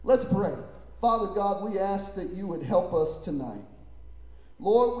Let's pray. Father God, we ask that you would help us tonight.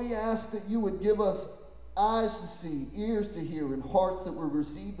 Lord, we ask that you would give us eyes to see, ears to hear, and hearts that will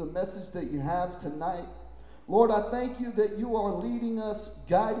receive the message that you have tonight. Lord, I thank you that you are leading us,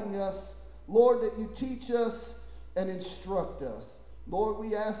 guiding us. Lord, that you teach us and instruct us. Lord,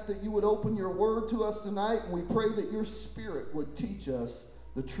 we ask that you would open your word to us tonight, and we pray that your Spirit would teach us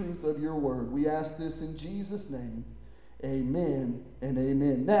the truth of your word. We ask this in Jesus' name. Amen and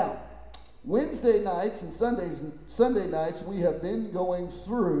amen. Now, Wednesday nights and Sunday nights, we have been going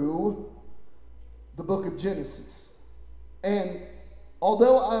through the book of Genesis. And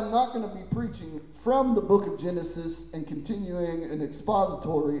although I'm not going to be preaching from the book of Genesis and continuing an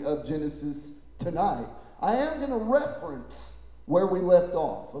expository of Genesis tonight, I am going to reference where we left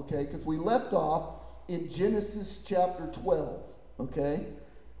off, okay? Because we left off in Genesis chapter 12, okay?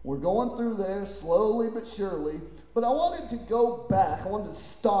 We're going through there slowly but surely. But I wanted to go back. I wanted to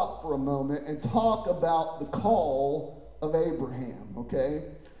stop for a moment and talk about the call of Abraham, okay?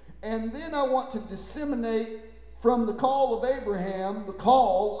 And then I want to disseminate from the call of Abraham the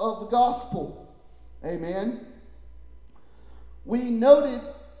call of the gospel. Amen? We noted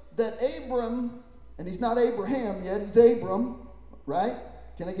that Abram, and he's not Abraham yet, he's Abram, right?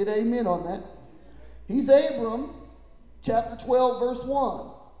 Can I get amen on that? He's Abram, chapter 12, verse 1.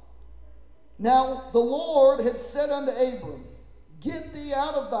 Now the Lord had said unto Abram, Get thee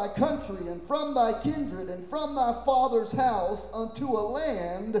out of thy country, and from thy kindred, and from thy father's house, unto a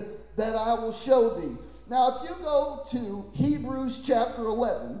land that I will show thee. Now if you go to Hebrews chapter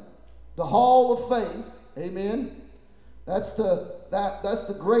 11, the hall of faith, amen, that's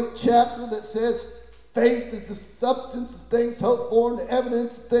the great chapter that says faith is the substance of things hoped for and the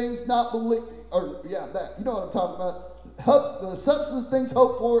evidence of things not believed. Or yeah, that, you know what I'm talking about. The substance of things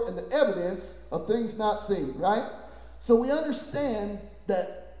hoped for and the evidence of things not seen, right? So we understand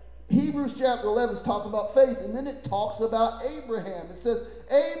that Hebrews chapter 11 is talking about faith, and then it talks about Abraham. It says,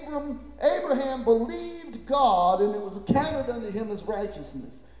 Abraham believed God, and it was accounted unto him as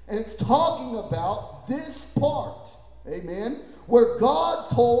righteousness. And it's talking about this part, amen, where God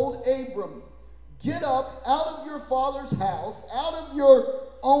told Abram, get up out of your father's house, out of your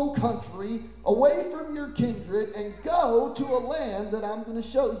own country, away from your kindred, and go to a land that I'm going to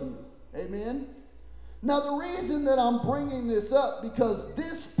show you. Amen? Now, the reason that I'm bringing this up, because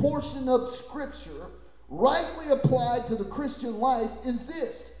this portion of Scripture, rightly applied to the Christian life, is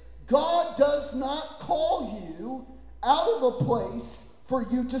this. God does not call you out of a place for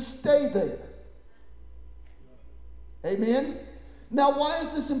you to stay there. Amen? Now, why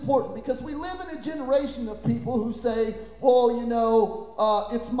is this important? Because we live in a generation of people who say, well, you know,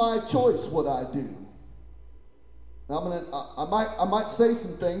 it's my choice what I do. Now, I might say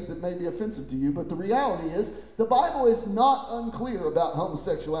some things that may be offensive to you, but the reality is the Bible is not unclear about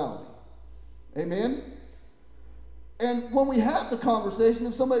homosexuality. Amen? And when we have the conversation,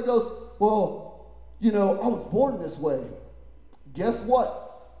 if somebody goes, well, you know, I was born this way. Guess what?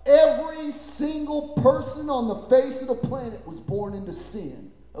 Every single person on the face of the planet was born into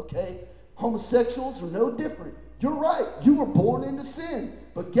sin, okay? Homosexuals are no different. You're right. You were born into sin.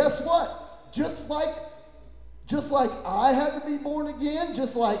 But guess what? Just like I had to be born again,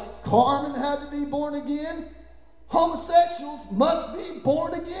 just like Carmen had to be born again, homosexuals must be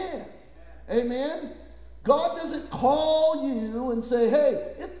born again. Amen? God doesn't call you and say,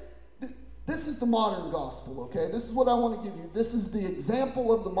 hey, this is the modern gospel, okay? This is what I want to give you. This is the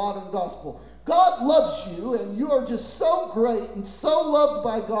example of the modern gospel. God loves you, and you are just so great and so loved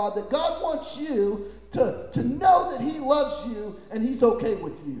by God that God wants you to know that he loves you and he's okay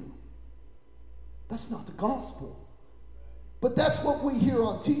with you. That's not the gospel. But that's what we hear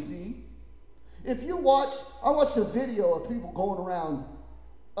on TV. If you watch, I watched a video of people going around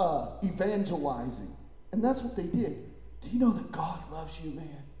evangelizing, and that's what they did. Do you know that God loves you,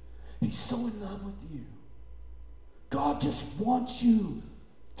 man? He's so in love with you. God just wants you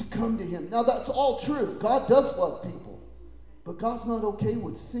to come to him. Now, that's all true. God does love people. But God's not okay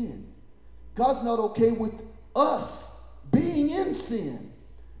with sin. God's not okay with us being in sin.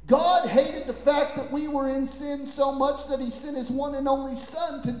 God hated the fact that we were in sin so much that he sent his one and only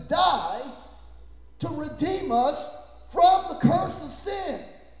Son to die to redeem us from the curse of sin,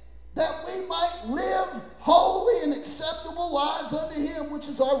 that we might live holy and acceptable lives unto him, which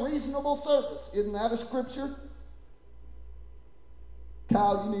is our reasonable service. Isn't that a scripture?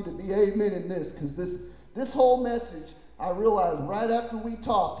 Kyle, you need to be amen in this, because this whole message, I realized right after we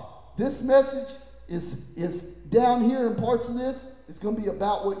talked, this message is down here in parts of this, it's going to be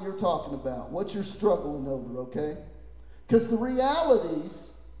about what you're talking about, what you're struggling over, okay? Because the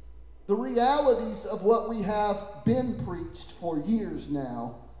realities of what we have been preached for years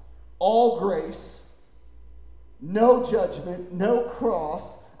now all grace, no judgment, no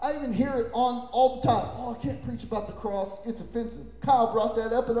cross. I even hear it on all the time. Oh, I can't preach about the cross. It's offensive. Kyle brought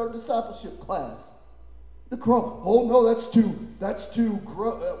that up in our discipleship class. The cross. Oh no, that's too.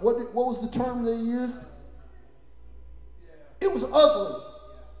 What was the term they used? It was ugly.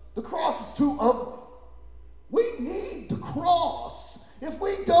 The cross is too ugly. We need the cross. If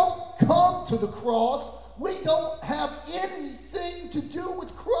we don't come to the cross, we don't have anything to do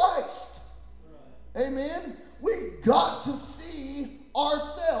with Christ. Amen? We've got to see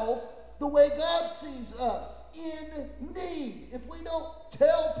ourselves the way God sees us, in need. If we don't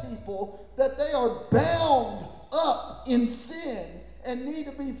tell people that they are bound up in sin and need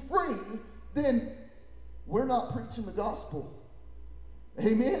to be free, then we're not preaching the gospel.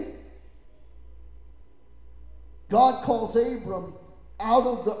 Amen? God calls Abram out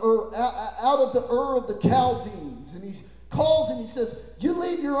of the Ur of the Chaldeans, and he calls and he says, you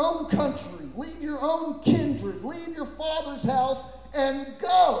leave your own country, leave your own kindred, leave your father's house, and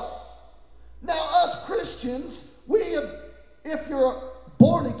go. Now, us Christians, if you're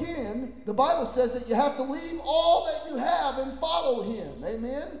born again, the Bible says that you have to leave all that you have and follow him.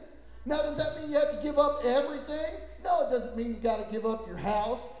 Amen? Now, does that mean you have to give up everything? No, it doesn't mean you got to give up your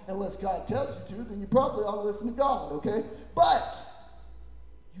house unless God tells you to. Then you probably ought to listen to God, okay? But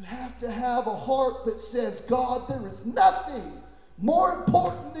you have to have a heart that says, God, there is nothing more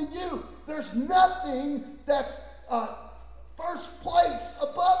important than you. There's nothing that's first place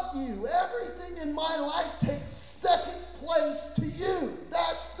above you. Everything in my life takes second place to you.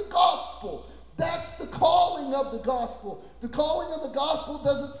 That's the gospel. That's the calling of the gospel. The calling of the gospel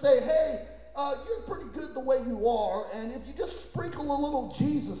doesn't say, hey, you're pretty good the way you are, and if you just sprinkle a little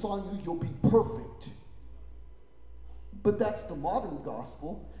Jesus on you, you'll be perfect. But that's the modern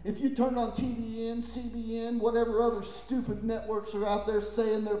gospel. If you turn on TBN, CBN, whatever other stupid networks are out there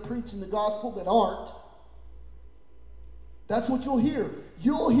saying they're preaching the gospel that aren't, that's what you'll hear.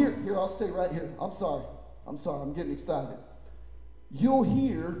 You'll hear, here, I'll stay right here. I'm sorry, I'm getting excited. You'll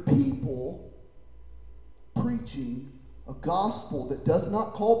hear people preaching a gospel that does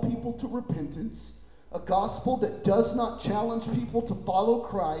not call people to repentance, a gospel that does not challenge people to follow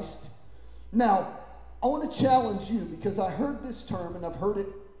Christ. Now, I want to challenge you because I heard this term and I've heard it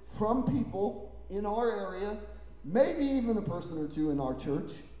from people in our area, maybe even a person or two in our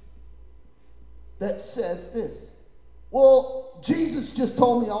church, that says this. Well, Jesus just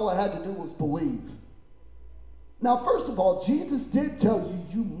told me all I had to do was believe. Now, first of all, Jesus did tell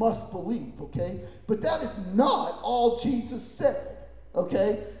you you must believe, okay? But that is not all Jesus said,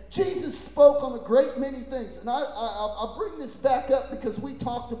 okay? Jesus spoke on a great many things. And I bring this back up because we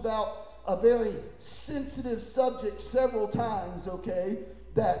talked about a very sensitive subject several times, okay?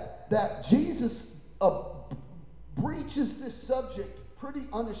 That Jesus breaches this subject pretty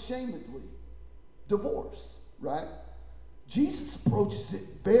unashamedly. Divorce, right? Jesus approaches it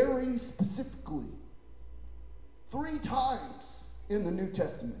very specifically. 3 times in the New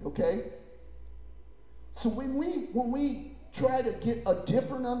Testament, okay? So when we try to get a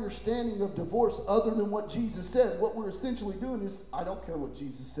different understanding of divorce other than what Jesus said, what we're essentially doing is, I don't care what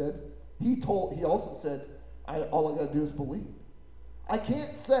Jesus said. He also said, all I got to do is believe. I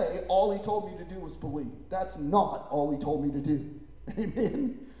can't say all he told me to do was believe. That's not all he told me to do.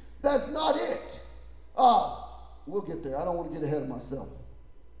 Amen? That's not it. We'll get there. I don't want to get ahead of myself.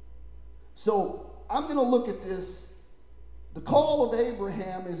 So I'm going to look at this. The call of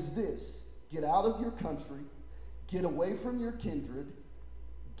Abraham is this. Get out of your country. Get away from your kindred.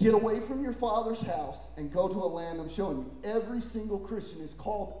 Get away from your father's house and go to a land I'm showing you. Every single Christian is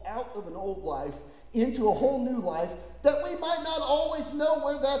called out of an old life into a whole new life that we might not always know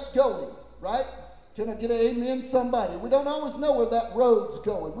where that's going, right? Can I get an amen, somebody? We don't always know where that road's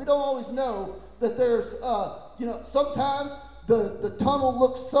going. We don't always know that there's, sometimes the tunnel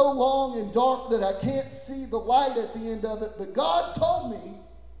looks so long and dark that I can't see the light at the end of it, but God told me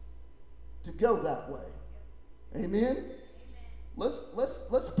to go that way. Amen?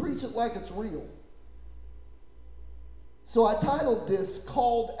 Let's preach it like it's real. So I titled this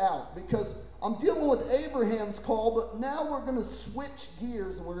Called Out because I'm dealing with Abraham's call, but now we're going to switch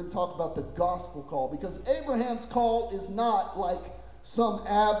gears and we're going to talk about the gospel call, because Abraham's call is not like some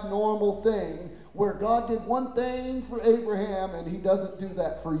abnormal thing where God did one thing for Abraham and he doesn't do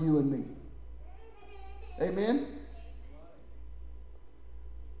that for you and me. Amen?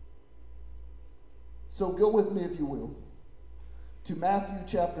 So go with me, if you will, to Matthew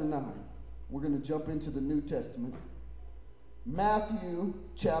chapter 9. We're going to jump into the New Testament. Matthew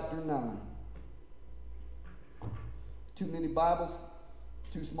chapter 9. Too many Bibles,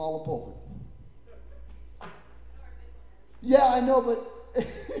 too small a pulpit. Yeah, I know, but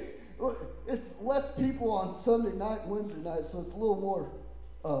less people on Sunday night and Wednesday night, so it's a little more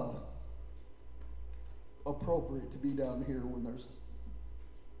appropriate to be down here when there's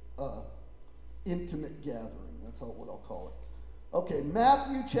intimate gathering. That's what I'll call it. Okay,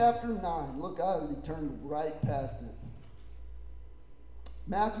 Matthew chapter 9. Look, I already turned right past it.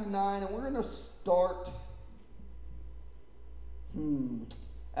 Matthew 9, and we're going to start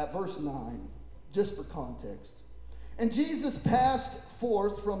at verse 9, just for context. And Jesus passed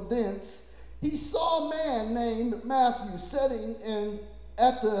forth from thence. He saw a man named Matthew sitting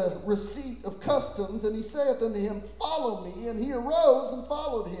at the receipt of customs, and he saith unto him, Follow me. And he arose and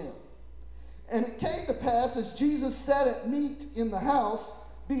followed him. And it came to pass, as Jesus sat at meat in the house,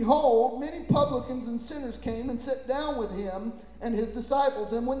 behold, many publicans and sinners came and sat down with him and his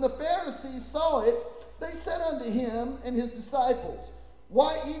disciples. And when the Pharisees saw it, they said unto him and his disciples,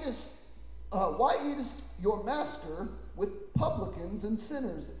 Why eatest your master with publicans and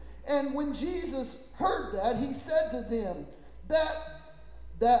sinners? And when Jesus heard that, he said to them,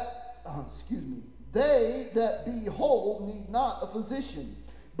 they that be whole need not a physician,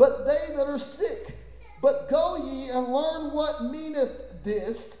 but they that are sick. But go ye and learn what meaneth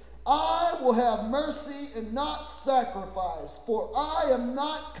this, I will have mercy and not sacrifice, for I am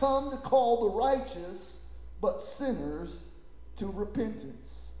not come to call the righteous, but sinners to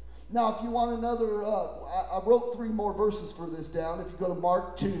repentance. Now, if you want another, I wrote 3 more verses for this down. If you go to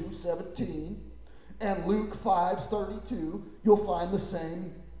Mark 2:17 and Luke 5:32, you'll find the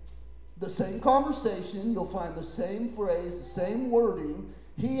same conversation. You'll find the same phrase, the same wording.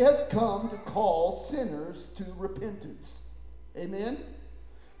 He has come to call sinners to repentance. Amen?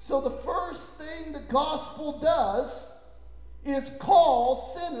 So the first thing the gospel does is call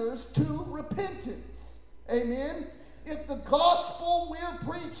sinners to repentance. Amen? If the gospel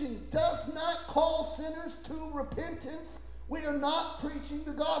we're preaching does not call sinners to repentance, we are not preaching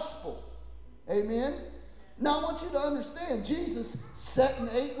the gospel. Amen? Now I want you to understand, Jesus sat and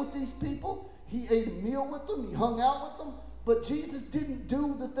ate with these people. He ate a meal with them. He hung out with them. But Jesus didn't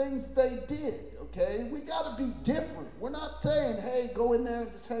do the things they did, okay? We got to be different. We're not saying, hey, go in there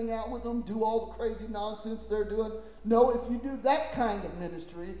and just hang out with them, do all the crazy nonsense they're doing. No, if you do that kind of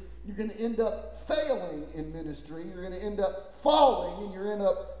ministry, you're going to end up failing in ministry. You're going to end up falling, and you're going to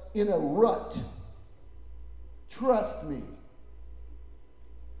end up in a rut. Trust me.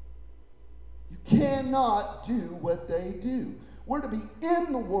 You cannot do what they do. We're to be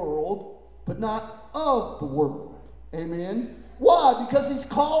in the world, but not of the world. Amen. Why? Because he's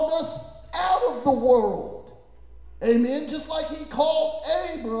called us out of the world. Amen. Just like he called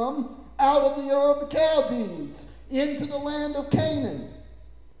Abram out of the Ur of the Chaldeans into the land of Canaan.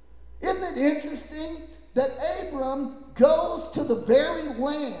 Isn't it interesting that Abram goes to the very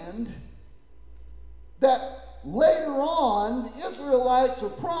land that later on the Israelites are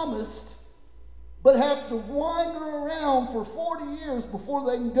promised, but have to wander around for 40 years before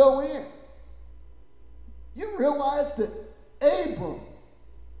they can go in? You realize that Abram,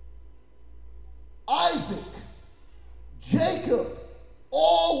 Isaac, Jacob,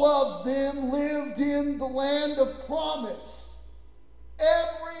 all of them lived in the land of promise.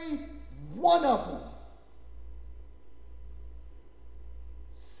 Every one of them.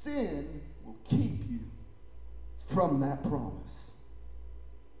 Sin will keep you from that promise.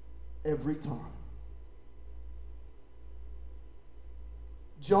 Every time.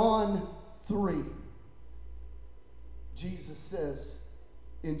 John 3. Jesus says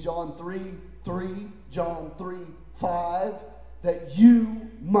in John 3:3, John 3:5, that you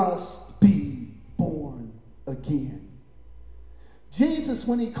must be born again. Jesus,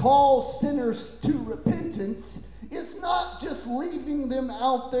 when he calls sinners to repentance, is not just leaving them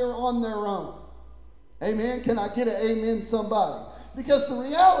out there on their own. Amen? Can I get an amen, somebody? Because the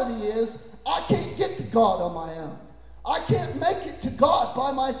reality is, I can't get to God on my own. I can't make it to God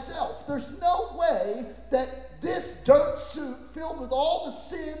by myself. There's no way that this dirt suit filled with all the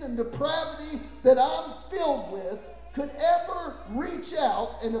sin and depravity that I'm filled with could ever reach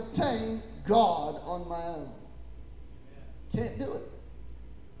out and obtain God on my own. Can't do it.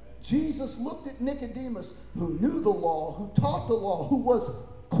 Jesus looked at Nicodemus, who knew the law, who taught the law, who was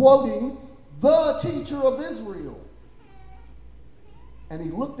quoting the teacher of Israel. And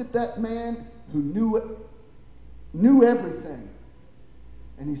he looked at that man who knew everything.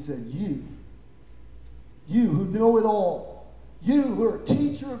 And he said, you who know it all, you who are a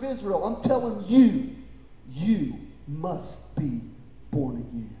teacher of Israel, I'm telling you, you must be born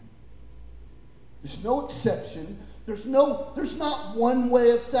again. There's no exception. There's not one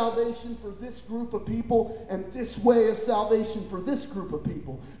way of salvation for this group of people and this way of salvation for this group of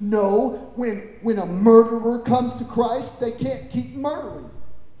people. No, when a murderer comes to Christ, they can't keep murdering.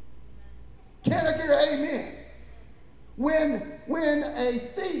 Can I get an amen? When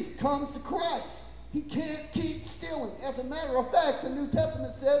a thief comes to Christ, he can't keep stealing. As a matter of fact, the New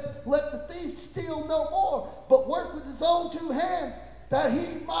Testament says, let the thief steal no more, but work with his own two hands, that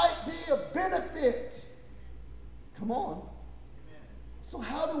he might be a benefit. Come on. So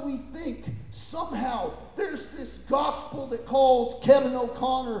how do we think somehow there's this gospel that calls Kevin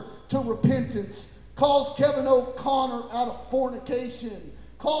O'Connor to repentance, calls Kevin O'Connor out of fornication,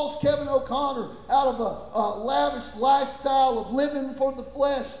 calls Kevin O'Connor out of a lavish lifestyle of living for the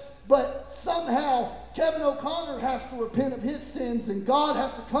flesh, but somehow Kevin O'Connor has to repent of his sins and God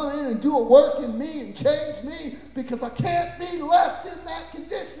has to come in and do a work in me and change me because I can't be left in that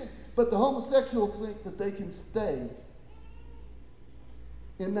condition. But the homosexuals think that they can stay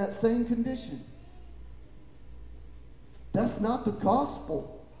in that same condition. That's not the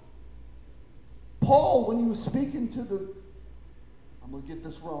gospel. Paul, when he was speaking to I'm going to get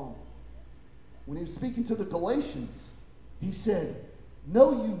this wrong. When he was speaking to the Galatians, he said,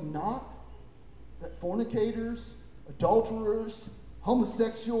 know you not that fornicators, adulterers,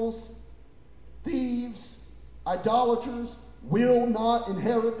 homosexuals, thieves, idolaters will not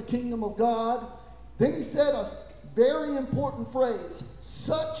inherit the kingdom of God? Then he said a very important phrase,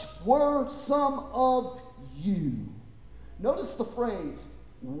 such were some of you. Notice the phrase,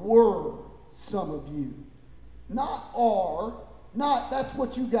 were some of you. Not are, not that's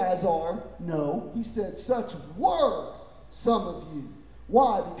what you guys are. No, he said such were some of you.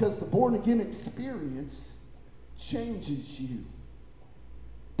 Why? Because the born-again experience changes you.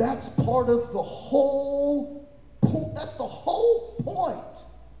 That's part of the whole point. That's the whole point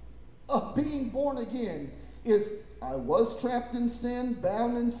of being born again is I was trapped in sin,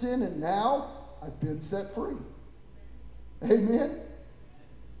 bound in sin, and now I've been set free. Amen?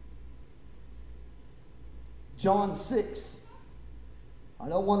 John 6. I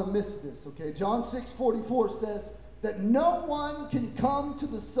don't want to miss this, okay? John 6:44 says that no one can come to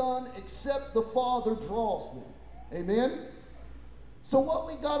the Son except the Father draws them. Amen? So what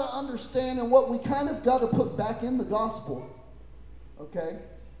we got to understand and what we kind of got to put back in the gospel, okay,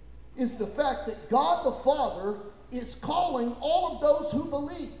 is the fact that God the Father is calling all of those who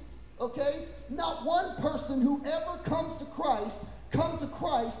believe, okay? Not one person who ever comes to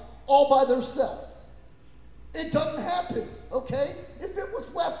Christ all by themselves. It doesn't happen, okay? If it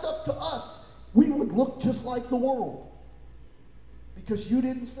was left up to us, we would look just like the world. Because you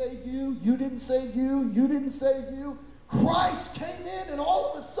didn't save you, you didn't save you, you didn't save you. Christ came in and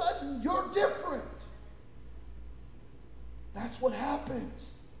all of a sudden you're different. That's what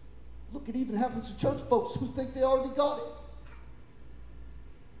happens. Look, it even happens to church folks who think they already got it.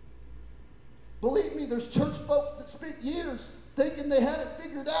 Believe me, there's church folks that spent years thinking they had it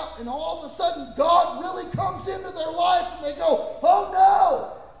figured out, and all of a sudden God really comes into their life and they go, oh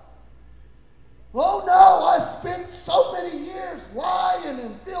no! Oh no, I spent so many years lying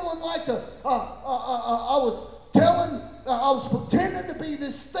and feeling like I was pretending to be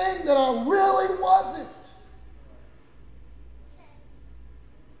this thing that I really wasn't.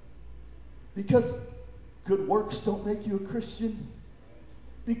 Because good works don't make you a Christian.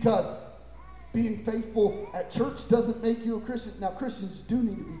 Because being faithful at church doesn't make you a Christian. Now, Christians do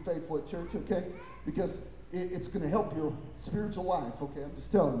need to be faithful at church, okay? Because it's going to help your spiritual life, okay? I'm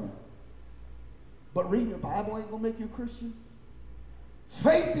just telling you. But reading your Bible ain't going to make you a Christian.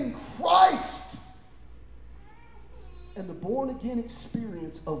 Faith in Christ and the born-again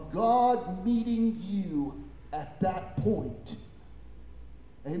experience of God meeting you at that point.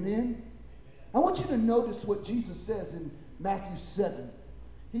 Amen? I want you to notice what Jesus says in Matthew 7.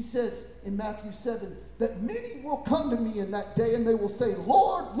 He says in Matthew 7 that many will come to me in that day and they will say,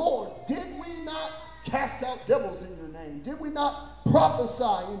 Lord, Lord, did we not cast out devils in your name? Did we not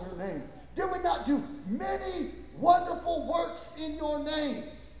prophesy in your name? Did we not do many wonderful works in your name?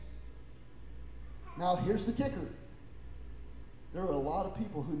 Now, here's the kicker. There are a lot of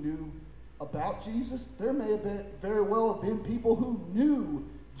people who knew about Jesus. There may have been, very well have been people who knew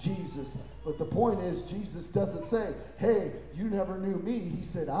Jesus. But the point is, Jesus doesn't say, hey, you never knew me. He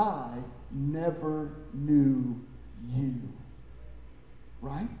said, I never knew you.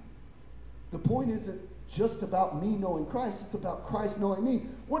 Right? The point isn't just about me knowing Christ. It's about Christ knowing me.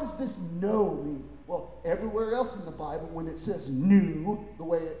 What does this know mean? Well, everywhere else in the Bible, when it says knew, the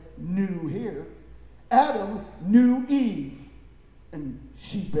way it knew here, Adam knew Eve, and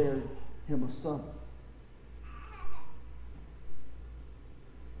she bare him a son.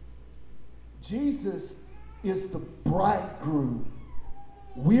 Jesus is the bridegroom.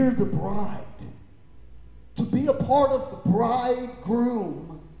 We're the bride. To be a part of the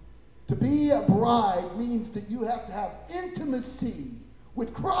bridegroom, to be a bride means that you have to have intimacy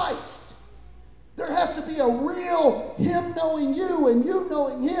with Christ. There has to be a real him knowing you and you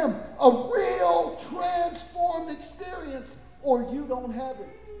knowing him, a real transformed experience, or you don't have it.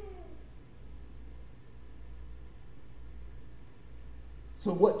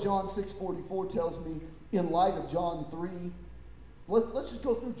 So what John 6:44 tells me in light of John 3, let's just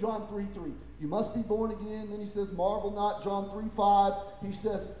go through John 3:3. You must be born again. Then he says, marvel not. John 3:5, he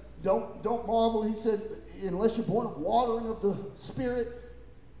says, don't marvel. He said, unless you're born of water and of the Spirit,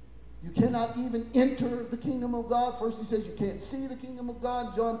 you cannot even enter the kingdom of God. First he says you can't see the kingdom of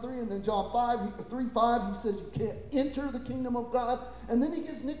God, John 3, and then John 3:5, he says you can't enter the kingdom of God. And then he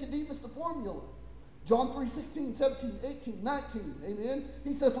gives Nicodemus the formula. John 3:16, 17, 18, 19, amen?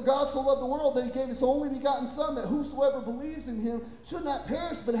 He says, for God so loved the world that he gave his only begotten Son, that whosoever believes in him should not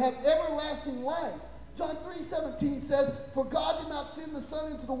perish but have everlasting life. John 3:17 says, for God did not send the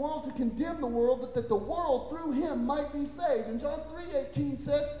Son into the world to condemn the world, but that the world through him might be saved. And John 3:18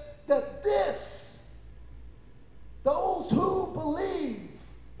 says that those who believe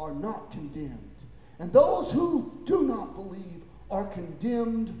are not condemned. And those who do not believe are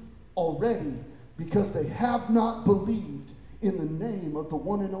condemned already, because they have not believed in the name of the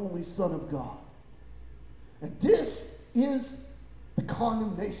one and only Son of God. And this is the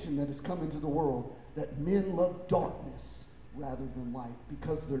condemnation that has come into the world, that men love darkness rather than light,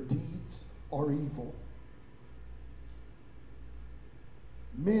 because their deeds are evil.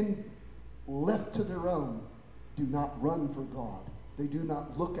 Men left to their own do not run for God. They do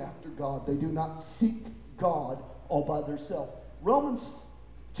not look after God. They do not seek God all by themselves. Romans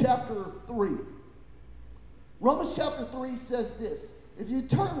chapter 3. Romans chapter 3 says this. If you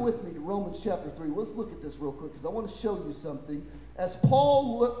turn with me to Romans chapter 3, let's look at this real quick, because I want to show you something. As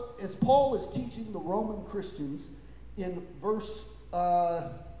Paul is teaching the Roman Christians in verse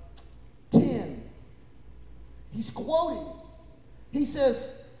 10, he's quoting. He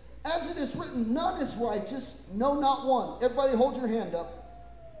says, as it is written, none is righteous, no, not one. Everybody hold your hand up.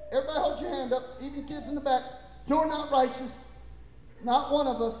 Everybody hold your hand up, even kids in the back. You're not righteous. Not one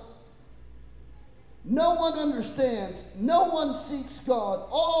of us. No one understands. No one seeks God.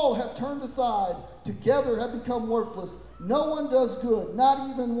 All have turned aside. Together have become worthless. No one does good, not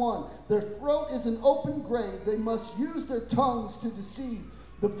even one. Their throat is an open grave. They must use their tongues to deceive.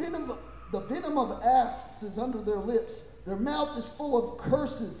 The venom of asps is under their lips. Their mouth is full of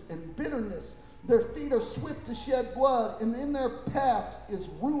curses and bitterness. Their feet are swift to shed blood, and in their paths is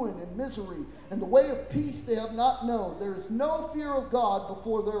ruin and misery. And the way of peace they have not known. There is no fear of God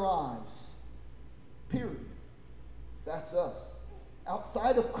before their eyes. Period. That's us.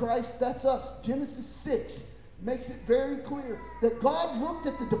 Outside of Christ, that's us. Genesis 6 makes it very clear that God looked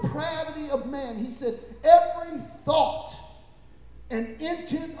at the depravity of man. He said, every thought and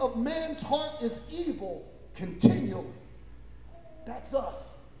intent of man's heart is evil continually. That's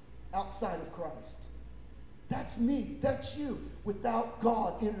us outside of Christ. That's me. That's you without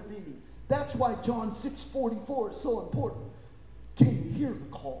God intervening. That's why John 6:44 is so important. Can you hear the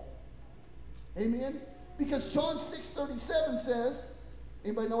call? Amen? Because John 6:37 says,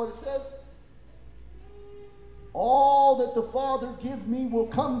 anybody know what it says? All that the Father gives me will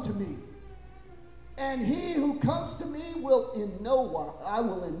come to me. And he who comes to me I will in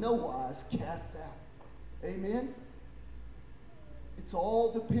no wise cast out. Amen? It's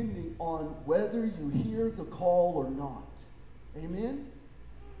all depending on whether you hear the call or not. Amen?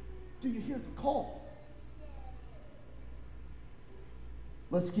 Do you hear the call?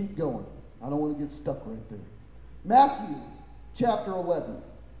 Let's keep going. I don't want to get stuck right there. Matthew chapter 11,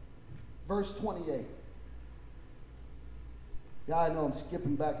 verse 28. Yeah, I know I'm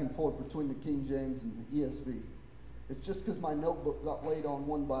skipping back and forth between the King James and the ESV. It's just because my notebook got laid on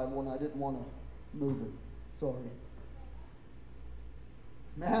one Bible and I didn't want to move it. Sorry.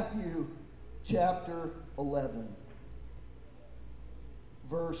 Matthew chapter 11,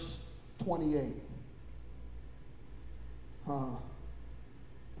 verse 28.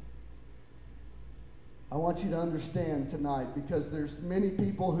 I want you to understand tonight, because there's many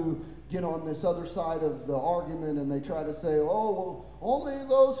people who get on this other side of the argument and they try to say, oh, well, only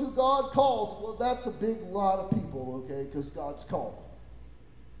those who God calls. Well, that's a big lot of people, okay, because God's called.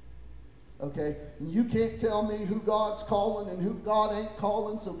 Okay? And you can't tell me who God's calling and who God ain't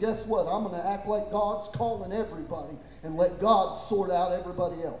calling, so guess what? I'm going to act like God's calling everybody and let God sort out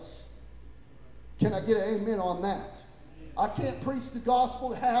everybody else. Can I get an amen on that? I can't preach the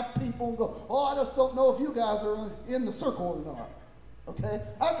gospel to half people and go, oh, I just don't know if you guys are in the circle or not. Okay?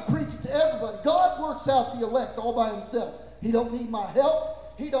 I have to preach it to everybody. God works out the elect all by himself. He don't need my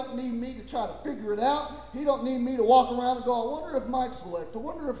help. He don't need me to try to figure it out. He don't need me to walk around and go, I wonder if Mike's elect. I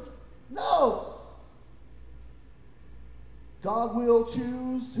wonder if... No! God will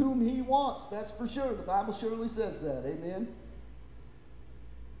choose whom he wants. That's for sure. The Bible surely says that. Amen.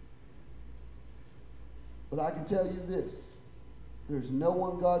 But I can tell you this. There's no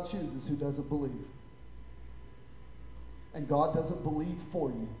one God chooses who doesn't believe. And God doesn't believe for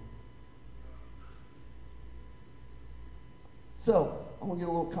you. So, I want to get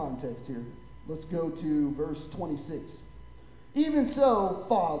a little context here. Let's go to verse 26. Even so,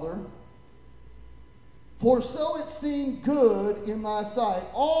 Father, for so it seemed good in thy sight,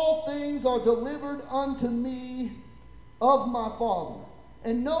 all things are delivered unto me of my Father.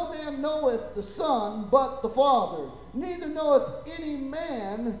 And no man knoweth the Son but the Father, neither knoweth any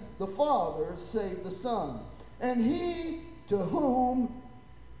man the Father save the Son. And he to whom,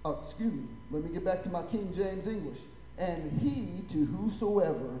 let me get back to my King James English. And he to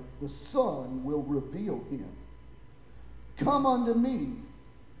whosoever the Son will reveal him. Come unto me,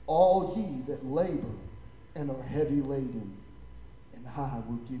 all ye that labor and are heavy laden, and I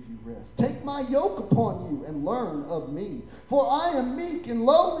will give you rest. Take my yoke upon you and learn of me. For I am meek and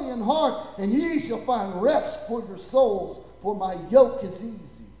lowly in heart, and ye shall find rest for your souls. For my yoke is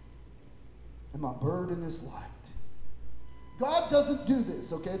easy, and my burden is light. God doesn't do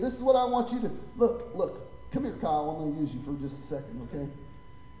this, okay? This is what I want you to, look. Come here, Kyle. I'm going to use you for just a second, okay?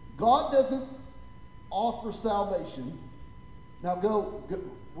 God doesn't offer salvation. Now go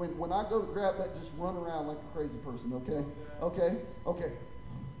when I go to grab that, just run around like a crazy person, okay? Okay.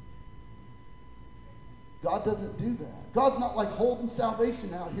 God doesn't do that. God's not like holding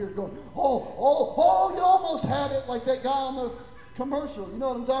salvation out here going, oh, you almost had it, like that guy on the commercial. You know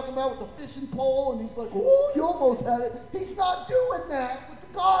what I'm talking about, with the fishing pole, and he's like, oh, you almost had it. He's not doing that with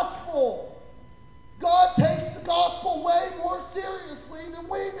the gospel. God takes the gospel way more seriously than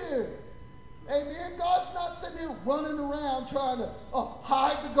we do. Amen. God's not sitting here running around trying to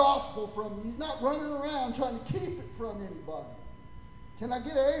hide the gospel from you. He's not running around trying to keep it from anybody. Can I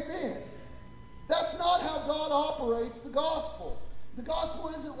get an amen? That's not how God operates the gospel. The gospel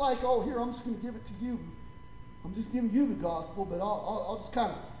isn't like, oh, here, I'm just going to give it to you. I'm just giving you the gospel, but I'll just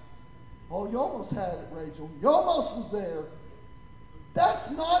kind of, oh, you almost had it, Rachel. You almost was there. That's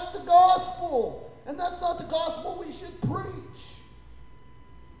not the gospel. And that's not the gospel we should preach.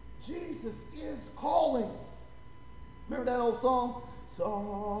 Jesus is calling. Remember that old song?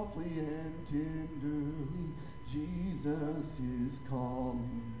 Softly and tenderly, Jesus is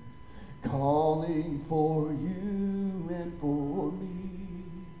calling. Calling for you and for me.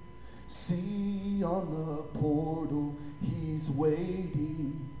 See on the portal, he's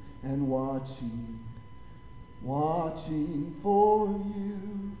waiting and watching. Watching for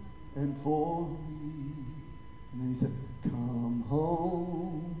you and for me. And then he said, come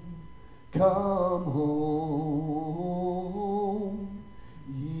home,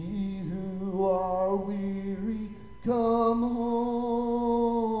 ye who are weary, come home.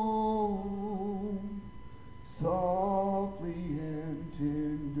 Softly and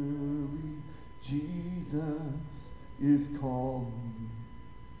tenderly, Jesus is calling,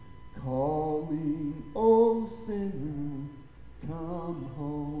 calling, oh sinner, come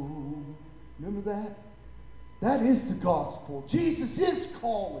home. Remember that? That is the gospel. Jesus is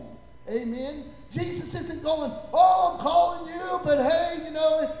calling. Amen. Jesus isn't going, oh, I'm calling you, but hey,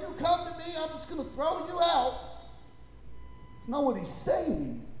 if you come to me, I'm just going to throw you out. It's not what he's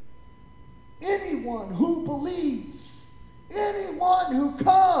saying. Anyone who believes, anyone who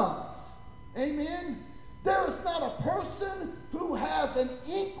comes, amen. There is not a person who has an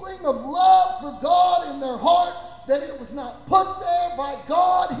inkling of love for God in their heart that it was not put there by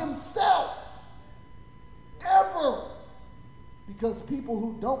God himself. Ever. Because people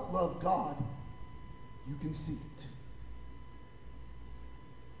who don't love God, you can see it.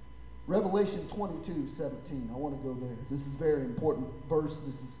 Revelation 22:17. I want to go there. This is a very important verse.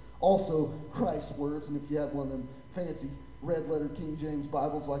 This is also Christ's words. And if you had one of them fancy red letter King James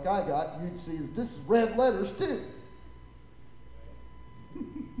Bibles like I got, you'd see that this is red letters too.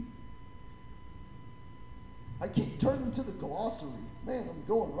 I keep turning to the glossary. Man, I'm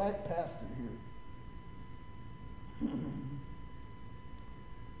going right past it here.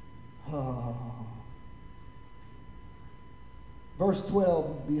 Verse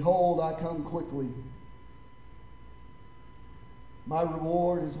 12, behold, I come quickly. My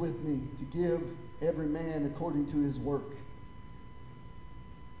reward is with me to give every man according to his work.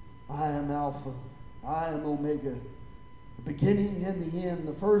 I am Alpha, I am Omega, the beginning and the end,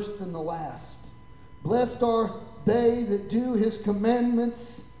 the first and the last. Blessed are they that do his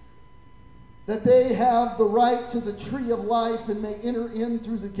commandments, that they have the right to the tree of life and may enter in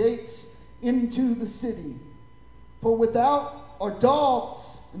through the gates into the city. For without are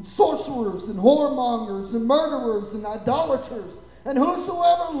dogs and sorcerers, and whoremongers, and murderers, and idolaters, and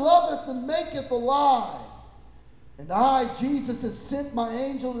whosoever loveth and maketh a lie. And I, Jesus, have sent my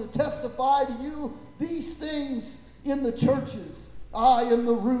angel to testify to you these things in the churches. I am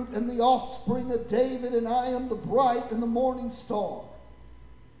the root and the offspring of David, and I am the bright and the morning star.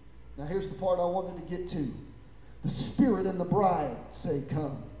 Now here's the part I wanted to get to. The Spirit and the bride say,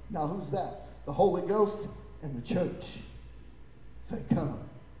 come. Now who's that? The Holy Ghost and the church say, come.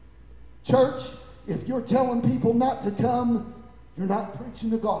 Church, if you're telling people not to come, you're not preaching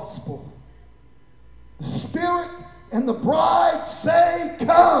the gospel. The Spirit and the bride say,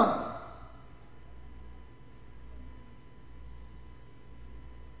 come.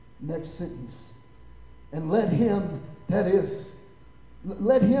 Next sentence. And let him that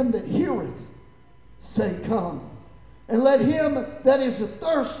heareth say, come. And let him that is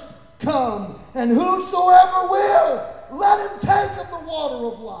athirst come. And whosoever will, let him take of the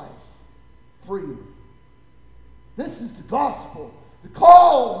water of life freely. This is the gospel. The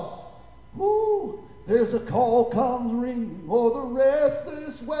call. Woo, there's a call comes ringing. Oh, the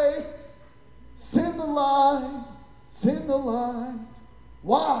restless way. Send the light. Send the light.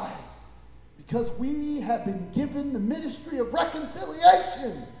 Why? Because we have been given the ministry of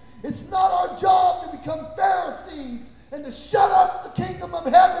reconciliation. It's not our job to become Pharisees and to shut up the kingdom of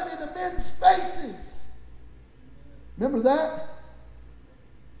heaven into men's faces. Remember that?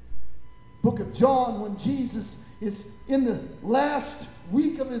 Book of John, when Jesus is in the last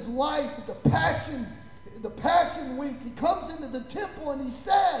week of his life, the Passion Week, he comes into the temple and he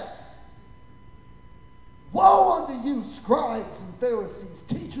says, woe unto you, scribes and Pharisees,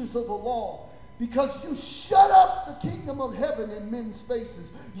 teachers of the law, because you shut up the kingdom of heaven in men's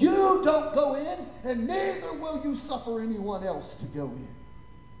faces. You don't go in, and neither will you suffer anyone else to go in.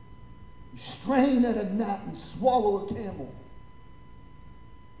 You strain at a gnat and swallow a camel.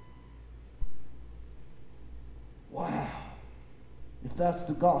 Wow. If that's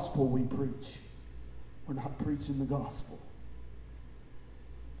the gospel we preach, we're not preaching the gospel.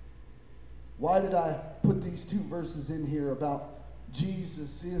 Why did I put these two verses in here about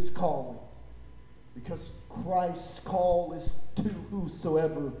Jesus is calling? Because Christ's call is to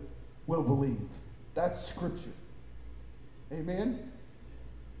whosoever will believe. That's Scripture. Amen?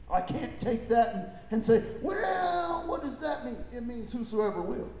 I can't take that and say, well, what does that mean? It means whosoever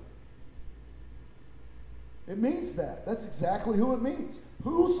will. It means that. That's exactly who it means.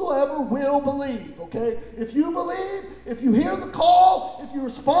 Whosoever will believe, okay? If you believe, if you hear the call, if you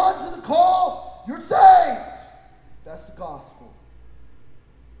respond to the call, you're saved. That's the gospel.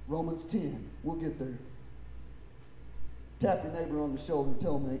 Romans 10. We'll get there. Tap your neighbor on the shoulder.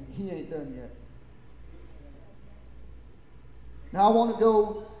 Tell him he ain't done yet. Now I want to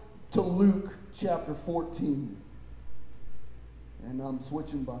go to Luke chapter 14. And I'm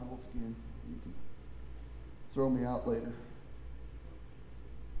switching Bibles again. You can throw me out later.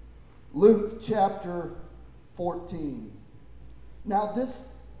 Luke chapter 14. Now this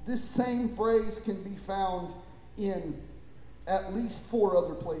same phrase can be found in at least 4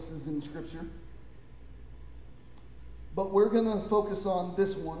 other places in Scripture. But we're going to focus on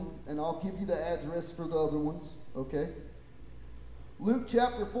this one, and I'll give you the address for the other ones, okay? Luke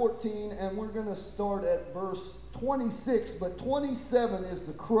chapter 14, and we're going to start at verse 26, but 27 is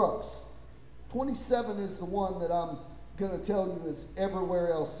the crux. 27 is the one that I'm going to tell you is everywhere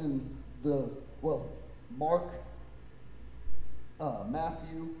else in Mark,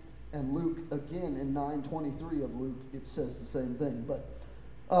 Matthew, and Luke. Again, in 9:23 of Luke, it says the same thing.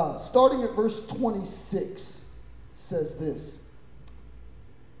 But starting at verse 26, says this: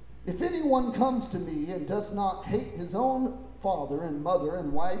 if anyone comes to me and does not hate his own father and mother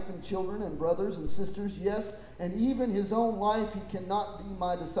and wife and children and brothers and sisters, yes, and even his own life, he cannot be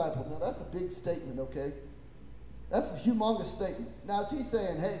my disciple. Now that's a big statement, okay? That's a humongous statement. Now is he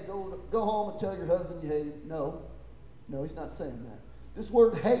saying, hey, go home and tell your husband you hate him? No, he's not saying that. This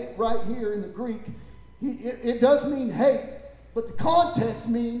word hate right here in the Greek, it does mean hate, but the context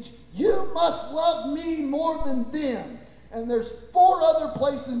means you must love me more than them. And there's 4 other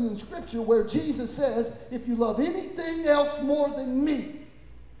places in Scripture where Jesus says, if you love anything else more than me.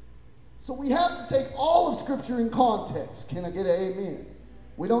 So we have to take all of Scripture in context. Can I get an amen?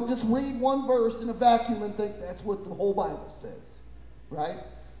 We don't just read one verse in a vacuum and think that's what the whole Bible says. Right?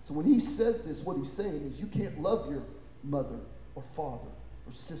 So when he says this, what he's saying is you can't love your mother or father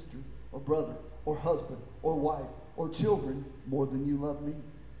or sister or brother or husband or wife or children more than you love me.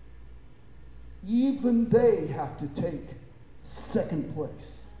 Even they have to take second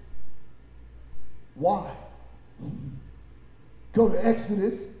place. Why? Go to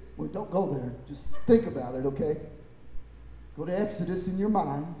Exodus. Well, don't go there. Just think about it, okay? Go to Exodus in your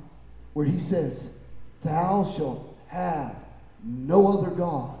mind, where he says, thou shalt have no other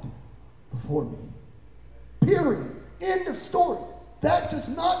God before me. Period. End of story. That does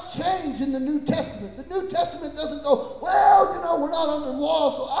not change in the New Testament. The New Testament doesn't go, well, we're not under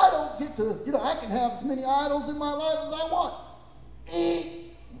law, so I don't get to, I can have as many idols in my life as I want.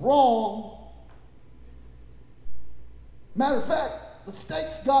 Wrong. Matter of fact, the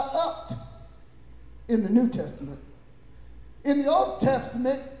stakes got upped in the New Testament. In the Old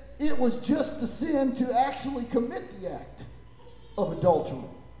Testament, it was just a sin to actually commit the act of adultery.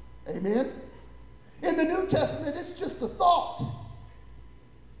 Amen? In the New Testament, it's just a thought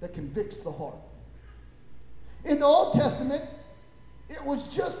that convicts the heart. In the Old Testament, it was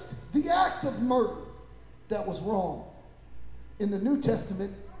just the act of murder that was wrong. In the New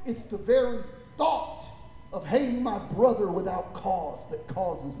Testament, it's the very thought of hating my brother without cause that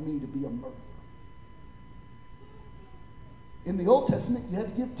causes me to be a murderer. In the Old Testament, you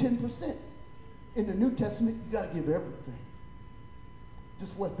had to give 10%. In the New Testament, you got to give everything.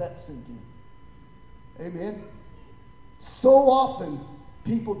 Just let that sink in. Amen? So often,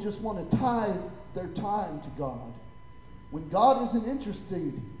 people just want to tithe their time to God when God isn't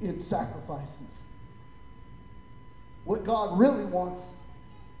interested in sacrifices. What God really wants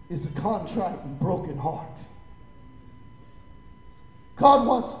is a contrite and broken heart. God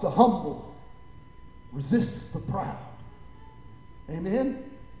wants the humble, resists the proud.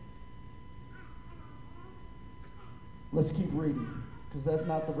 Amen? Let's keep reading, because that's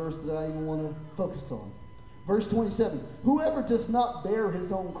not the verse that I even want to focus on. Verse 27, whoever does not bear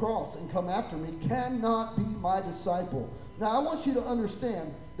his own cross and come after me cannot be my disciple. Now I want you to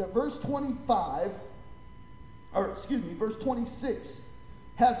understand that verse 26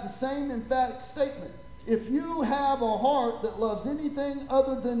 has the same emphatic statement. If you have a heart that loves anything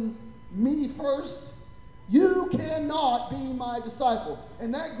other than me first, you cannot be my disciple.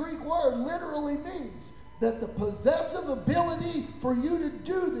 And that Greek word literally means that the possessive ability for you to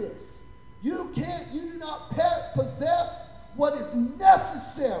do this, you do not possess what is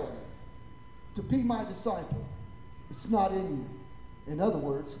necessary to be my disciple. It's not in you. In other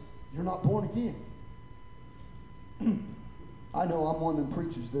words, you're not born again. I know I'm one of them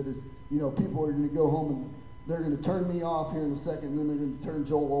preachers that is, people are going to go home and they're going to turn me off here in a second, and then they're going to turn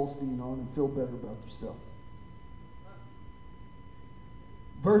Joel Osteen on and feel better about themselves.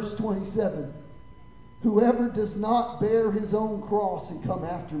 Verse 27, whoever does not bear his own cross and come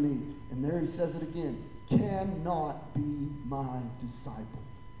after me, and there he says it again, cannot be my disciple.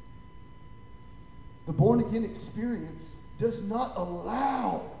 The born-again experience does not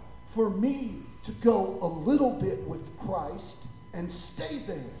allow for me to go a little bit with Christ and stay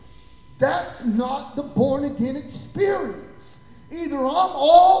there. That's not the born-again experience. Either I'm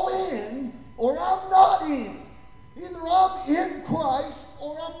all in or I'm not in. Either I'm in Christ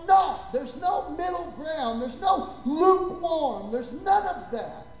or I'm not. There's no middle ground. There's no lukewarm. There's none of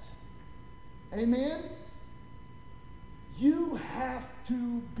that. Amen? You have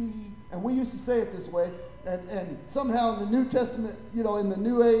to be, and we used to say it this way, and somehow in the New Testament, in the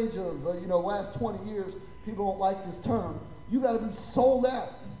new age of, last 20 years, people don't like this term. You got to be sold out.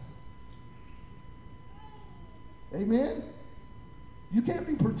 Amen? You can't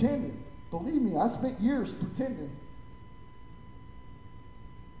be pretending. Believe me, I spent years pretending.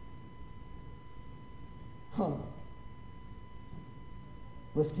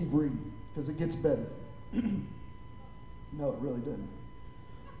 Let's keep reading, because it gets better. No, it really doesn't.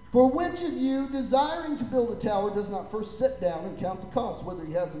 For which of you, desiring to build a tower, does not first sit down and count the cost, whether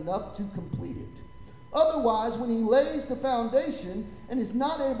he has enough to complete it? Otherwise, when he lays the foundation and is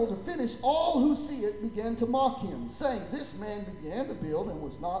not able to finish, all who see it begin to mock him, saying, this man began to build and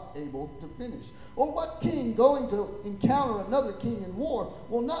was not able to finish. Or what king, going to encounter another king in war,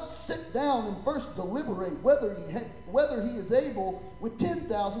 will not sit down and first deliberate whether he is able with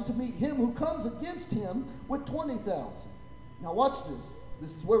 10,000 to meet him who comes against him with 20,000? Now watch this.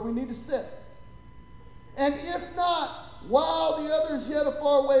 This is where we need to sit. And if not, while the other is yet a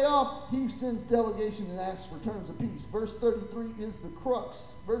far way off, he sends delegation and asks for terms of peace. Verse 33 is the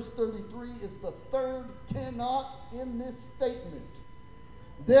crux. Verse 33 is the third cannot in this statement.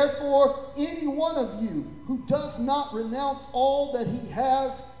 Therefore, any one of you who does not renounce all that he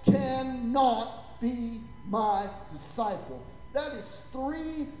has cannot be my disciple. That is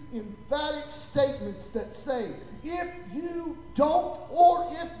three emphatic statements that say, if you don't, or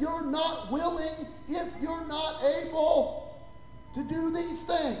if you're not willing, if you're not able to do these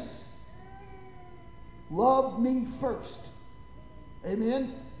things, love me first.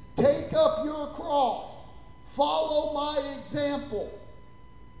 Amen? Take up your cross. Follow my example.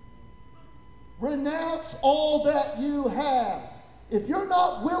 renounce all that you have. If you're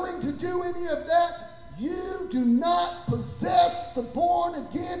not willing to do any of that, you do not possess the born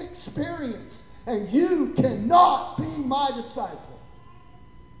again experience, and you cannot be my disciple.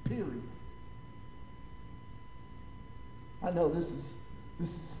 Period. I know this is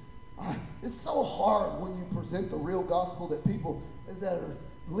it's so hard when you present the real gospel that people that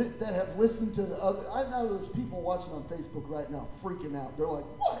have listened to the other. I know there's people watching on Facebook right now freaking out. They're like,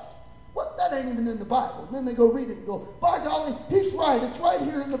 "What? What? That ain't even in the Bible." And then they go read it and go, "By golly, he's right. It's right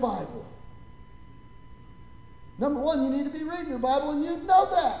here in the Bible." Number one, you need to be reading your Bible, and you know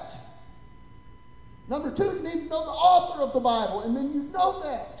that. Number two, you need to know the author of the Bible, and then you know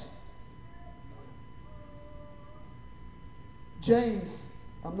that. James,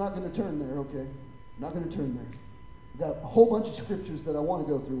 I'm not going to turn there, okay? I'm not going to turn there. I've got a whole bunch of scriptures that I want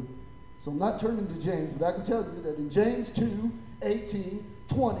to go through. So I'm not turning to James, but I can tell you that in James 2, 18,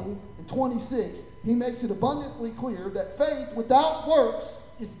 20, and 26, he makes it abundantly clear that faith without works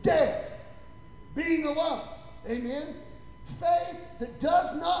is dead, being alone. Amen? Faith that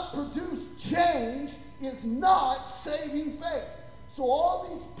does not produce change is not saving faith. So all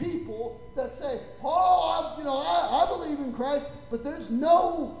these people that say, "Oh, I believe in Christ," but there's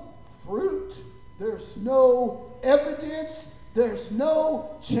no fruit, there's no evidence, there's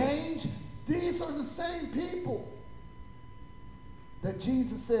no change. These are the same people that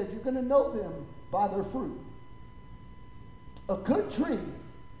Jesus said, you're going to know them by their fruit. A good tree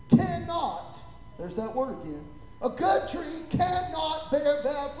cannot, there's that word again, a good tree cannot bear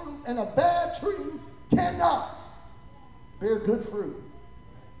bad fruit, and a bad tree cannot bear good fruit.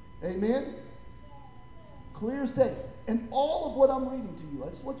 Amen? Clear as day. And all of what I'm reading to you, I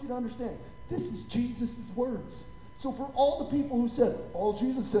just want you to understand, this is Jesus' words. So for all the people who said, all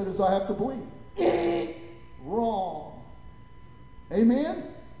Jesus said is I have to believe, wrong.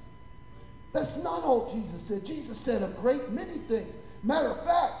 Amen? That's not all Jesus said. Jesus said a great many things. Matter of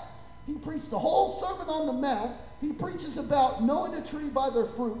fact, he preached the whole Sermon on the Mount. He preaches about knowing a tree by their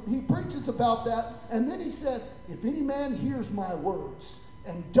fruit. He preaches about that. And then he says, if any man hears my words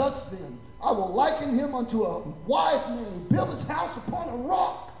and does them, I will liken him unto a wise man who built his house upon a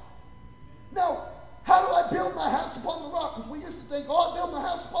rock. Now, how do I build my house upon the rock? Because we used to think, I build my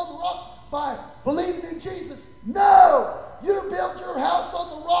house upon the rock by believing in Jesus. No! You build your house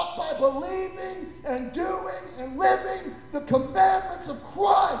on the rock by believing and doing and living the commandments of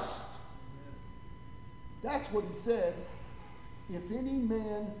Christ. That's what he said. If any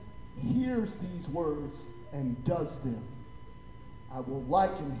man hears these words and does them, I will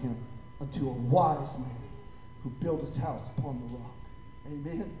liken him unto a wise man who built his house upon the rock.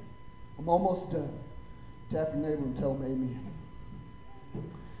 Amen? I'm almost done. Tap your neighbor and tell him amen.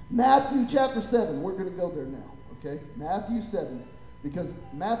 Matthew chapter 7. We're going to go there now. Okay? Matthew 7. Because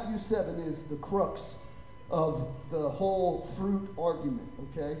Matthew 7 is the crux of the whole fruit argument.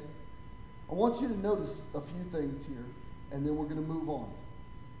 Okay? I want you to notice a few things here, and then we're going to move on.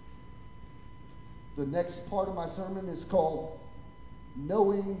 The next part of my sermon is called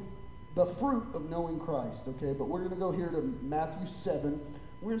knowing the fruit of knowing Christ. Okay? But we're going to go here to Matthew 7.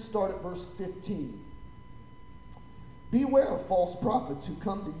 We're going to start at verse 15. Beware of false prophets who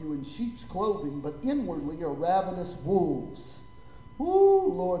come to you in sheep's clothing, but inwardly are ravenous wolves. Ooh,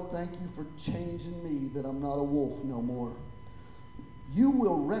 Lord, thank you for changing me that I'm not a wolf no more. You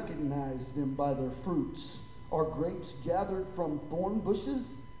will recognize them by their fruits. Are grapes gathered from thorn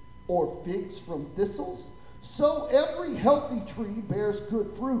bushes or figs from thistles? So every healthy tree bears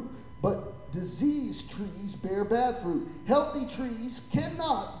good fruit, but diseased trees bear bad fruit. Healthy trees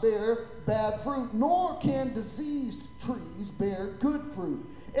cannot bear bad fruit, nor can diseased trees bear good fruit.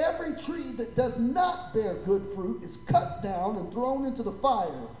 Every tree that does not bear good fruit is cut down and thrown into the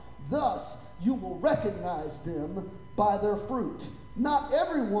fire. Thus you will recognize them by their fruit. Not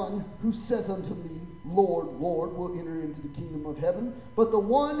everyone who says unto me, Lord, Lord, will enter into the kingdom of heaven, but the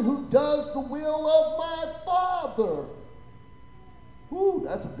one who does the will of my Father. Ooh,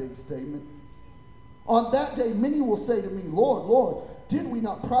 that's a big statement. On that day, many will say to me, Lord, Lord, did we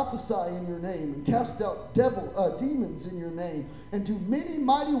not prophesy in your name and cast out demons in your name and do many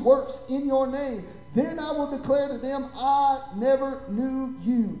mighty works in your name? Then I will declare to them, I never knew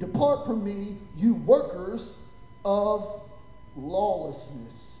you. Depart from me, you workers of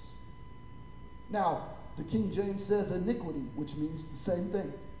lawlessness. Now, the King James says iniquity, which means the same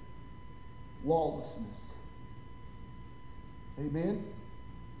thing. Lawlessness. Amen?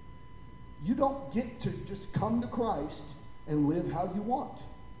 You don't get to just come to Christ and live how you want.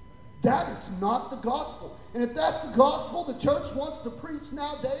 That is not the gospel. And if that's the gospel the church wants to preach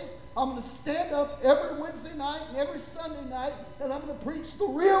nowadays, I'm going to stand up every Wednesday night and every Sunday night, and I'm going to preach the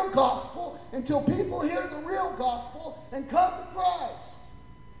real gospel until people hear the real gospel and come to Christ.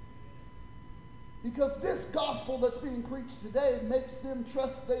 Because this gospel that's being preached today makes them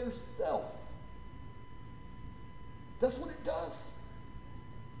trust their self. That's what it does.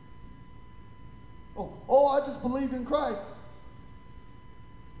 Oh, I just believed in Christ.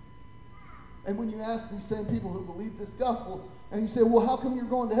 And when you ask these same people who believe this gospel, and you say, well, how come you're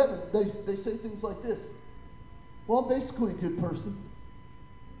going to heaven? They say things like this. Well, I'm basically a good person.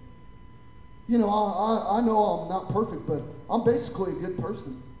 You know, I know I'm not perfect, but I'm basically a good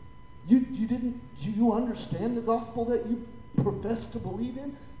person. Do you understand the gospel that you profess to believe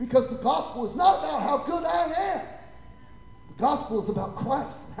in? Because the gospel is not about how good I am. The gospel is about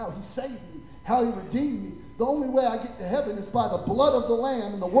Christ and how he saved me, how he redeemed me. The only way I get to heaven is by the blood of the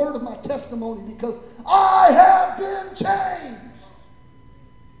Lamb and the word of my testimony, because I have been changed.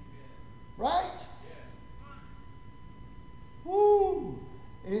 Right? Woo!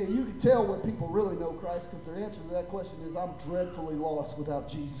 And you can tell when people really know Christ, because their answer to that question is, I'm dreadfully lost without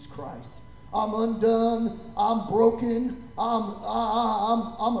Jesus Christ. I'm undone. I'm broken.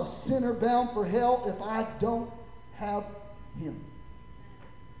 I'm a sinner bound for hell if I don't have him.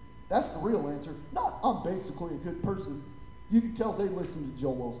 That's the real answer. Not, I'm basically a good person. You can tell they listen to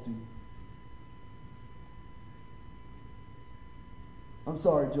Joel Osteen. I'm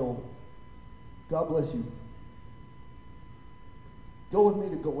sorry, Joel. God bless you. Go with me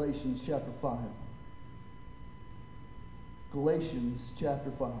to Galatians chapter 5. Galatians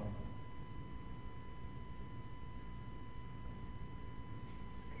chapter 5.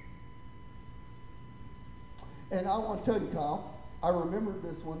 And I want to tell you, Kyle, I remembered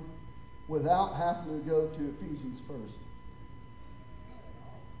this one without having to go to Ephesians first.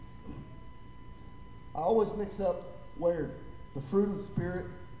 I always mix up where the fruit of the Spirit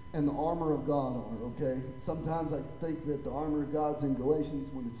and the armor of God are, okay? Sometimes I think that the armor of God's in Galatians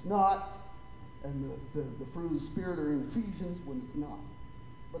when it's not, and the fruit of the Spirit are in Ephesians when it's not.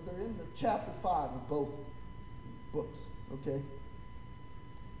 But they're in the chapter 5 of both books, okay?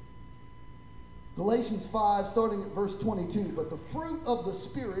 Galatians 5, starting at verse 22. But the fruit of the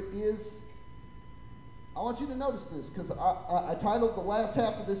Spirit is, I want you to notice this, because I titled the last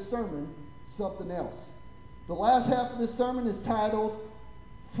half of this sermon something else. The last half of this sermon is titled,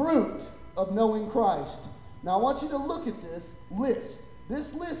 Fruit of Knowing Christ. Now I want you to look at this list.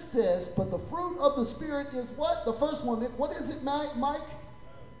 This list says, but the fruit of the Spirit is what? The first one, what is it, Mike?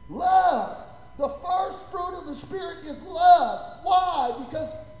 Love. The first fruit of the Spirit is love. Why?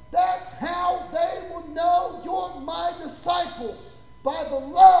 Because that's how they will know you're my disciples, by the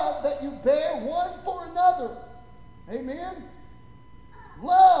love that you bear one for another. Amen?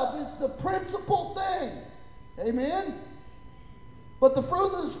 Love is the principal thing. Amen? But the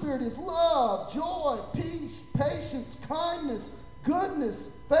fruit of the Spirit is love, joy, peace, patience, kindness, goodness,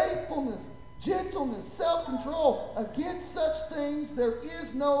 faithfulness, gentleness, self-control. Against such things there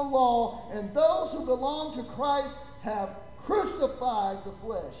is no law, and those who belong to Christ have crucified the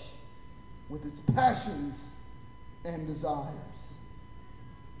flesh with its passions and desires.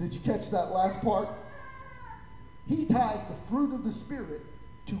 Did you catch that last part? He ties the fruit of the Spirit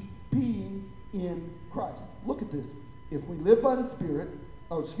to being in Christ. Look at this. If we live by the Spirit,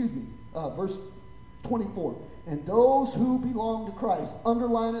 verse 24. And those who belong to Christ,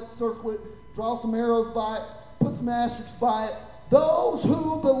 underline it, circle it, draw some arrows by it, put some asterisks by it. Those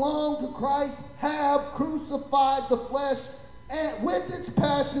who belong to Christ have crucified the flesh with its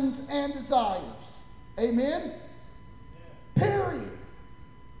passions and desires. Amen? Period.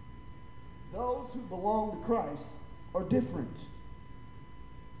 Those who belong to Christ are different.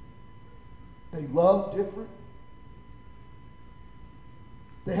 They love different.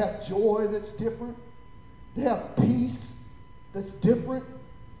 They have joy that's different. They have peace that's different.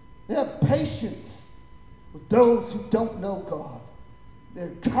 They have patience with those who don't know God.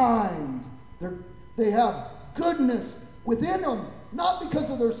 They're kind. They have goodness within them, not because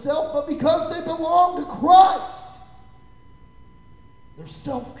of their self, but because they belong to Christ. They're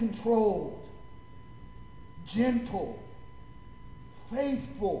self-controlled, gentle,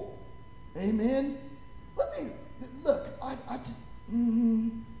 faithful. Amen? Look, I just,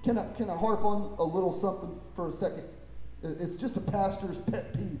 can I harp on a little something for a second? It's just a pastor's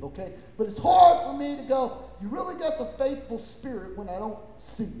pet peeve, okay? But it's hard for me to go, you really got the faithful spirit when I don't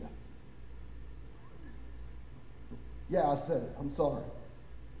see you. Yeah, I said it. I'm sorry.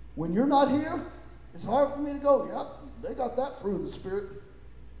 When you're not here, it's hard for me to go, yep, they got that fruit of the Spirit.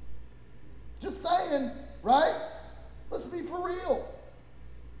 Just saying, right? Let's be for real.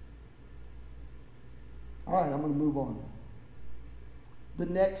 All right, I'm going to move on. The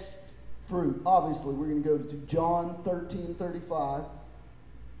next fruit, obviously, we're going to go to John 13:35.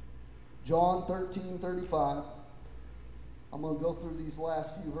 John 13:35. I'm going to go through these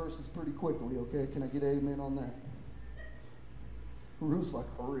last few verses pretty quickly, okay? Can I get an amen on that? Ruth's like,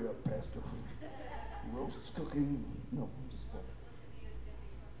 hurry up, Pastor. Roast's cooking. No, I'm just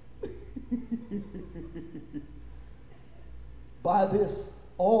playing. By this,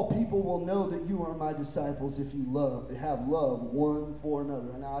 all people will know that you are my disciples if you have love one for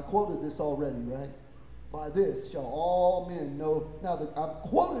another. And I quoted this already, right? By this shall all men know. Now, I've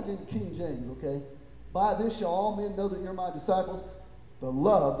quoted in King James, okay? By this shall all men know that you're my disciples, the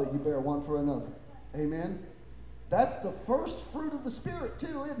love that you bear one for another. Amen? That's the first fruit of the Spirit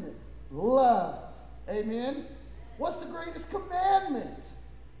too, isn't it? Love. Amen? What's the greatest commandment?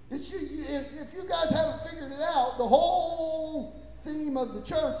 If you guys haven't figured it out, the whole theme of the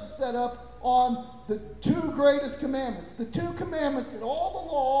church is set up on the two greatest commandments. The two commandments that all the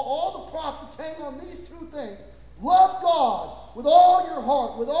law, all the prophets hang on these two things. Love God with all your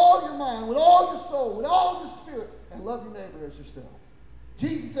heart, with all your mind, with all your soul, with all your spirit, and love your neighbor as yourself.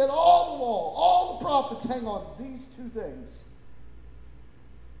 Jesus said all the law, all the prophets hang on these two things.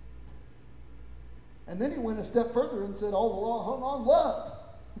 And then he went a step further and said all the law hung on love.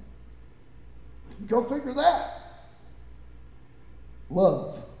 Go figure that.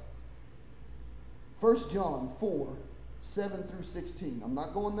 Love. 1 John 4:7-16. I'm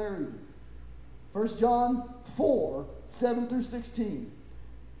not going there either. 1 John 4:7-16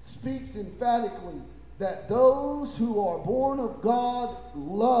 speaks emphatically that those who are born of God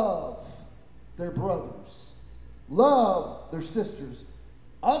love their brothers, love their sisters.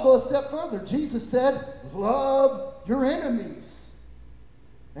 I'll go a step further. Jesus said, love your enemies.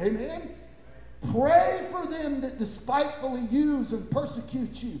 Amen? Pray for them that despitefully use and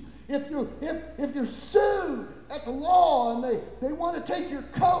persecute you. If you're sued at the law and they want to take your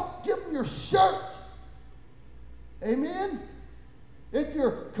coat, give them your shirt. Amen? If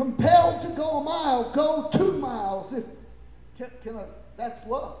you're compelled to go a mile, go 2 miles. That's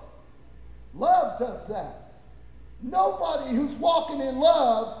love. Love does that. Nobody who's walking in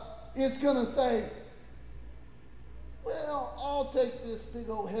love is going to say, well, I'll take this big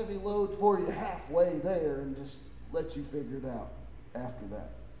old heavy load for you halfway there and just let you figure it out after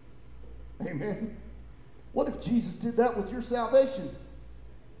that. Amen? What if Jesus did that with your salvation?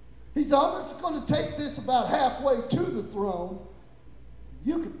 He said, I'm just going to take this about halfway to the throne.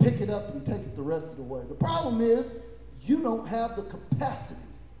 You can pick it up and take it the rest of the way. The problem is, you don't have the capacity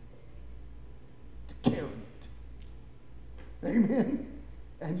to carry it. Amen?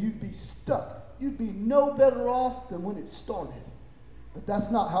 And you'd be stuck. You'd be no better off than when it started. But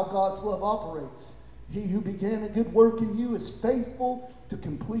that's not how God's love operates. He who began a good work in you is faithful to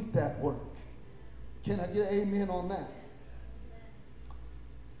complete that work. Can I get an amen on that?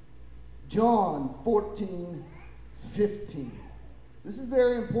 John 14:15. This is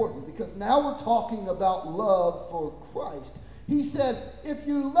very important because now we're talking about love for Christ. He said, if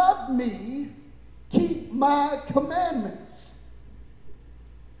you love me, keep my commandments.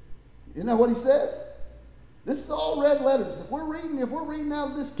 You know what he says? This is all red letters. If we're reading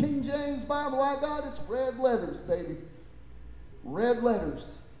out of this King James Bible I got, it's red letters, baby. Red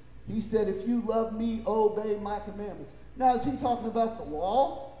letters. He said, if you love me, obey my commandments. Now, is he talking about the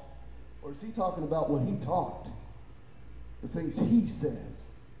law? Or is he talking about what he taught? The things he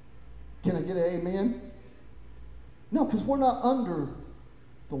says. Can I get an amen? No, because we're not under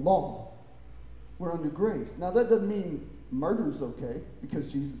the law. We're under grace. Now, that doesn't mean murder's okay,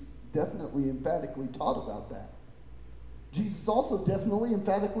 because Jesus definitely emphatically taught about that. Jesus also definitely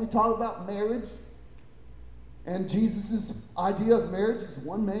emphatically taught about marriage. And Jesus' idea of marriage is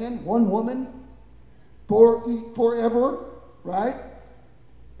one man, one woman, forever, right?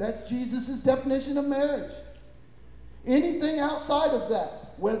 That's Jesus' definition of marriage. Anything outside of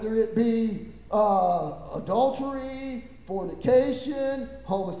that, whether it be adultery, fornication,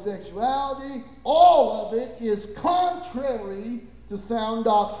 homosexuality, all of it is contrary to sound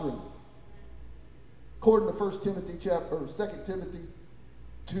doctrine. According to 2 Timothy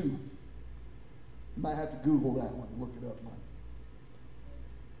 2. You might have to Google that one, look it up, Mike.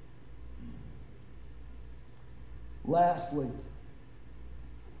 Lastly,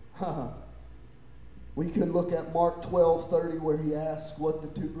 we could look at Mark 12:30, where he asks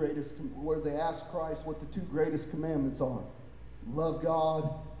where they ask Christ what the two greatest commandments are. Love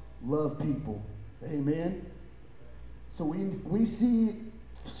God, love people. Amen. So we see,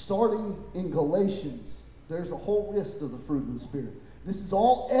 starting in Galatians, there's a whole list of the fruit of the Spirit. This is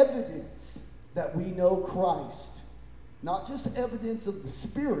all evidence that we know Christ. Not just evidence of the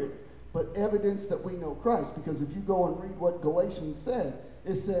Spirit, but evidence that we know Christ. Because if you go and read what Galatians said,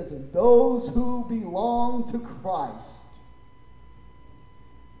 it says, and those who belong to Christ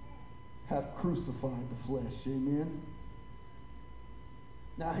have crucified the flesh. Amen?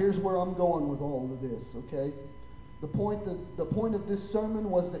 Now here's where I'm going with all of this, okay? The point of this sermon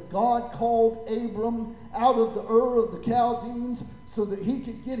was that God called Abram out of the Ur of the Chaldeans so that he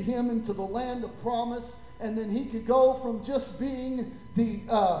could get him into the land of promise, and then he could go from just being the,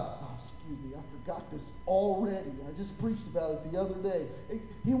 excuse me, I forgot this already. I just preached about it the other day.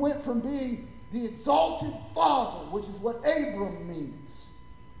 He went from being the exalted father, which is what Abram means,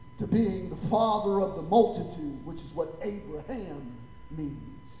 to being the father of the multitude, which is what Abraham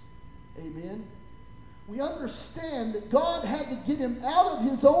means. Amen? We understand that God had to get him out of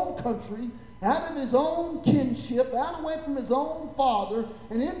his own country, out of his own kinship, out away from his own father,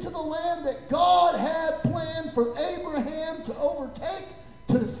 and into the land that God had planned for Abraham to overtake,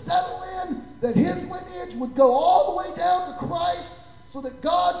 to settle in, that his lineage would go all the way down to Christ so that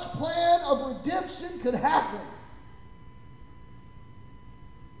God's plan of redemption could happen.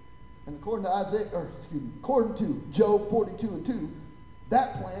 And according to Job 42:2,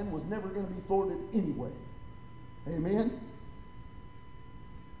 that plan was never going to be thwarted anyway. Amen?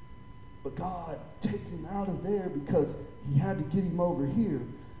 But God took him out of there because he had to get him over here.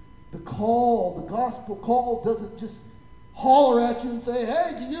 The gospel call doesn't just holler at you and say,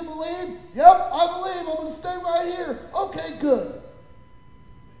 hey, do you believe? Yep, I believe. I'm going to stay right here. Okay, good.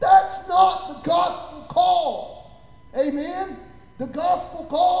 That's not the gospel call. Amen? The gospel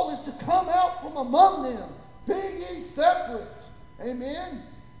call is to come out from among them. Be ye separate. Amen?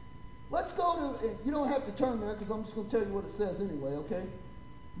 Let's go to, you don't have to turn there because I'm just going to tell you what it says anyway, okay?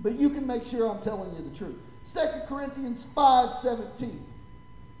 But you can make sure I'm telling you the truth. 2 Corinthians 5:17.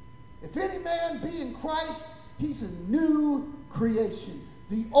 If any man be in Christ, he's a new creation.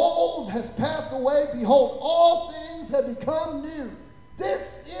 The old has passed away. Behold, all things have become new.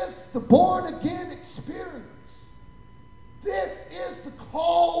 This is the born-again experience. This is the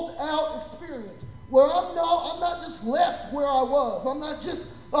called out experience. Where I'm not just left where I was. I'm not just,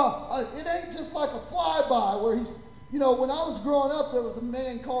 it ain't just like a flyby where he's, when I was growing up, there was a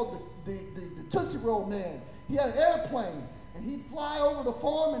man called the Tootsie Roll Man. He had an airplane, and he'd fly over the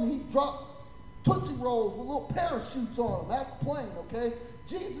farm, and he'd drop Tootsie Rolls with little parachutes on them at the plane, okay?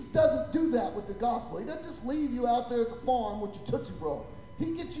 Jesus doesn't do that with the gospel. He doesn't just leave you out there at the farm with your Tootsie Roll.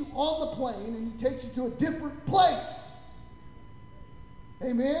 He gets you on the plane, and he takes you to a different place.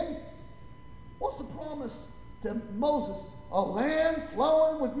 Amen? What's the promise to Moses? A land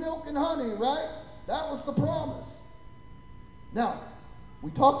flowing with milk and honey, right? That was the promise. Now, we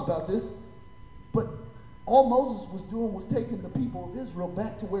talked about this, but all Moses was doing was taking the people of Israel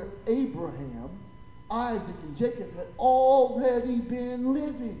back to where Abraham, Isaac, and Jacob had already been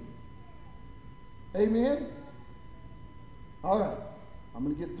living. Amen? All right, I'm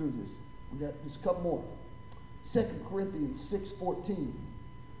going to get through this. We got just a couple more. 2 Corinthians 6:14.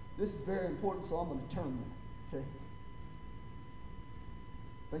 This is very important, so I'm going to turn there, okay?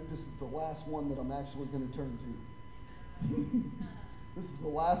 I think this is the last one that I'm actually going to turn to. This is the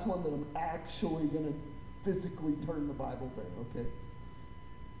last one that I'm actually going to physically turn the Bible there, okay?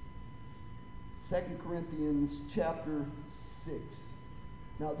 2 Corinthians chapter 6.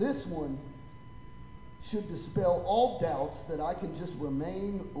 Now this one should dispel all doubts that I can just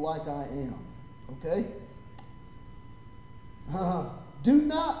remain like I am, okay? Do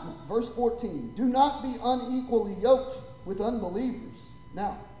not, verse 14, do not be unequally yoked with unbelievers.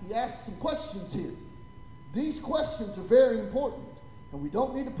 Now, he asks some questions here. These questions are very important, and we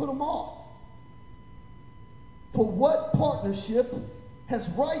don't need to put them off. For what partnership has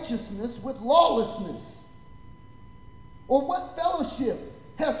righteousness with lawlessness? Or what fellowship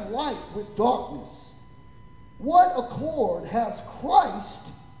has light with darkness? What accord has Christ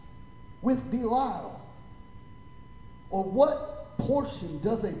with Belial? Or what portion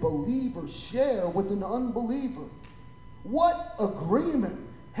does a believer share with an unbeliever? What agreement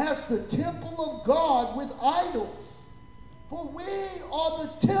has the temple of God with idols? For we are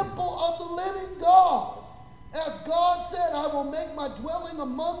the temple of the living God. As God said, I will make my dwelling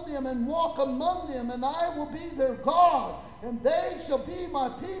among them and walk among them, and I will be their God, and they shall be my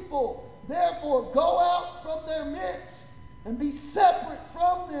people. Therefore go out from their midst and be separate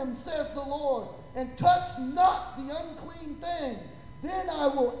from them, says the Lord, and touch not the unclean thing. Then I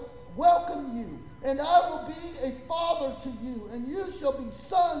will welcome you, and I will be a father to you, and you shall be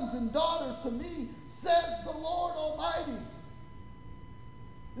sons and daughters to me, says the Lord Almighty.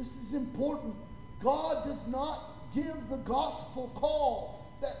 This is important. God does not give the gospel call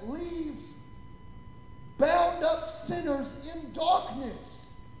that leaves bound up sinners in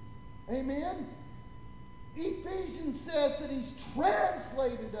darkness. Amen? Ephesians says that he's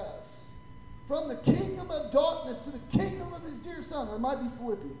translated us from the kingdom of darkness to the kingdom of his dear Son. Or it might be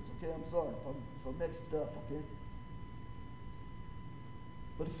Philippians. Okay, I'm sorry if I mixed it up, okay?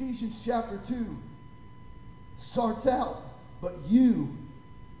 But Ephesians chapter 2 starts out, but you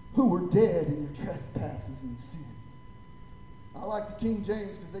who were dead in your trespasses and sin. I like the King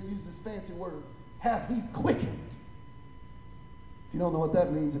James because they use this fancy word, hath he quickened. If you don't know what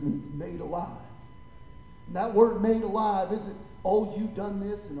that means, it means made alive. And that word made alive isn't, oh, you done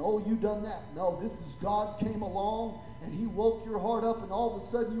this and oh, you done that. No, this is God came along and he woke your heart up and all of a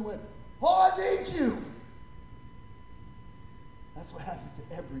sudden you went, oh, I need you. That's what happens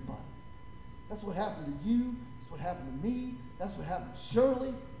to everybody. That's what happened to you. That's what happened to me. That's what happened to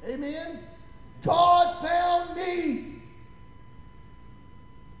Shirley. Amen? God found me.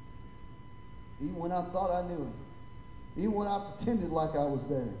 Even when I thought I knew him. Even when I pretended like I was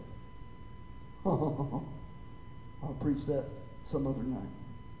there. I'll preach that some other night.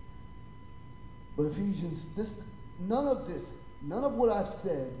 But Ephesians, none of what I've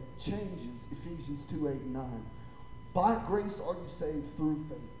said changes Ephesians 2, 8, and 9. By grace are you saved through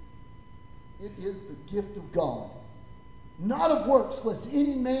faith. It is the gift of God. Not of works, lest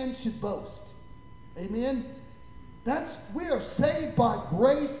any man should boast. Amen? We are saved by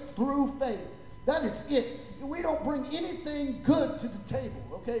grace through faith. That is it. We don't bring anything good to the table,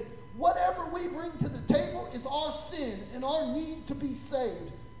 okay? Whatever we bring to the table is our sin and our need to be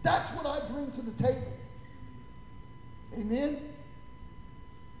saved. That's what I bring to the table. Amen?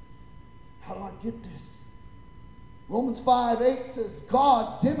 How do I get this? Romans 5:8 says,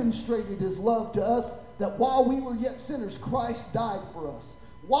 God demonstrated his love to us that while we were yet sinners, Christ died for us.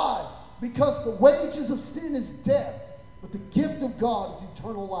 Why? Because the wages of sin is death, but the gift of God is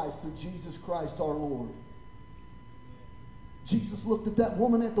eternal life through Jesus Christ our Lord. Jesus looked at that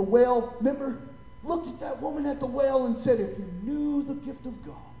woman at the well, remember? Looked at that woman at the well and said, if you knew the gift of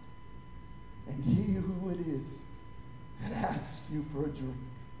God, and he who it is had asked you for a drink,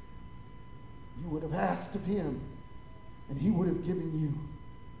 you would have asked of him, and he would have given you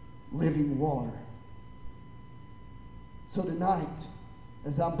living water. So tonight,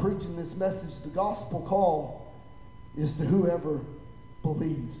 as I'm preaching this message, the gospel call is to whoever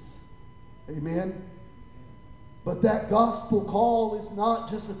believes. Amen? But that gospel call is not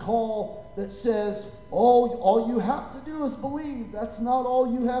just a call that says, oh, all you have to do is believe. That's not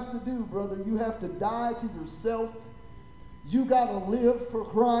all you have to do, brother. You have to die to yourself. You got to live for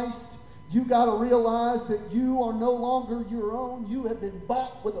Christ. You got to realize that you are no longer your own. You have been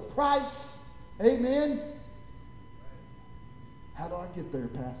bought with a price. Amen? How do I get there,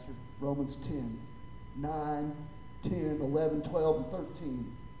 Pastor? Romans 10, 9, 10, 11, 12, and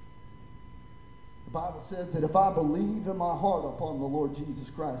 13. The Bible says that if I believe in my heart upon the Lord Jesus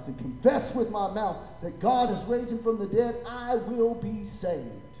Christ and confess with my mouth that God has raised him from the dead, I will be saved.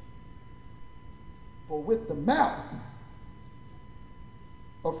 For with the mouth,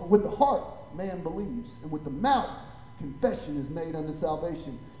 or for with the heart, man believes, and with the mouth, confession is made unto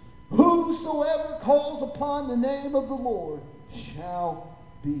salvation. Whosoever calls upon the name of the Lord shall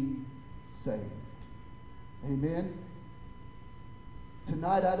be saved. Amen.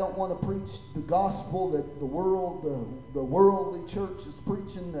 Tonight I don't want to preach the gospel that the worldly church is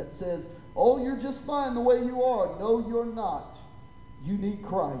preaching that says, oh, you're just fine the way you are. No, you're not. You need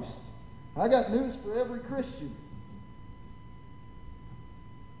Christ. I got news for every Christian.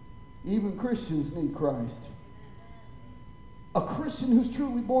 Even Christians need Christ. A Christian who's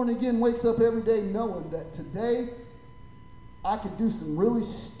truly born again wakes up every day knowing that today I could do some really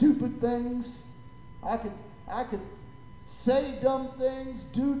stupid things. I could say dumb things,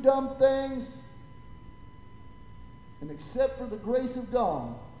 do dumb things. And except for the grace of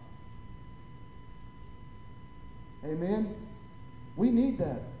God. Amen? We need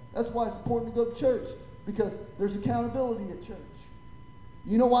that. That's why it's important to go to church. Because there's accountability at church.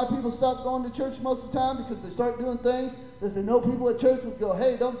 You know why people stop going to church most of the time? Because they start doing things that they know people at church would go,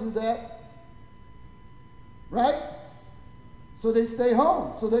 hey, don't do that. Right? So they stay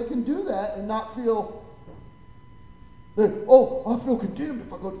home. So they can do that and not feel, oh, I feel condemned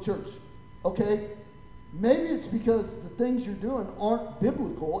if I go to church. Okay? Maybe it's because the things you're doing aren't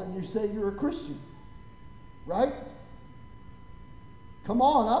biblical and you say you're a Christian. Right? Come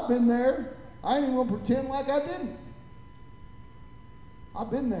on, I've been there. I ain't even going to pretend like I didn't. I've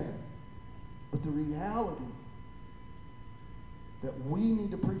been there. But the reality that we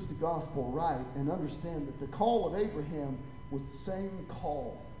need to preach the gospel right and understand that the call of Abraham was the same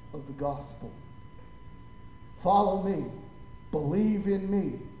call of the gospel. Follow me. Believe in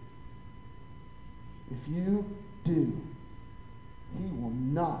me. If you do, he will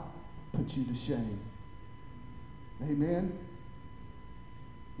not put you to shame. Amen.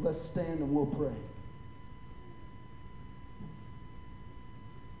 Let's stand and we'll pray.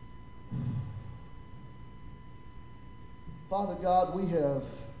 Father God, we have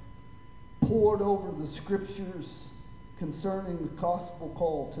poured over the scriptures concerning the gospel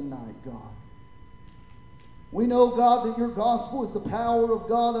call tonight, God. We know, God, that your gospel is the power of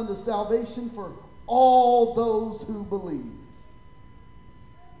God unto salvation for all those who believe.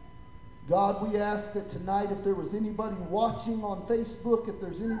 God, we ask that tonight, if there was anybody watching on Facebook, if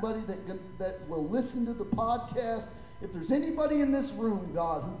there's anybody that will listen to the podcast, if there's anybody in this room,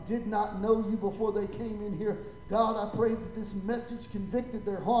 God, who did not know you before they came in here, God, I pray that this message convicted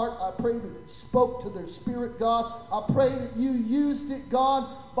their heart. I pray that it spoke to their spirit, God. I pray that you used it,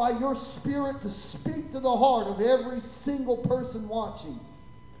 God, by your Spirit to speak to the heart of every single person watching.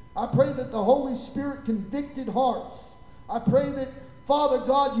 I pray that the Holy Spirit convicted hearts. I pray that, Father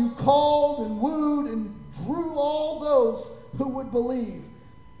God, you called and wooed and drew all those who would believe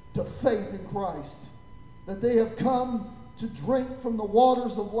to faith in Christ, that they have come to drink from the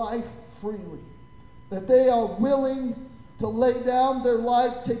waters of life freely, that they are willing to lay down their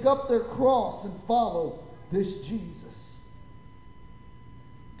life, take up their cross, and follow this Jesus.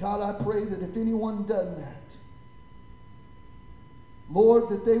 God, I pray that if anyone done that, Lord,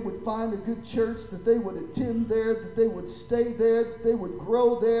 that they would find a good church, that they would attend there, that they would stay there, that they would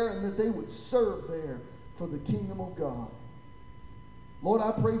grow there, and that they would serve there for the kingdom of God. Lord,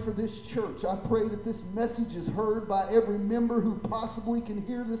 I pray for this church. I pray that this message is heard by every member who possibly can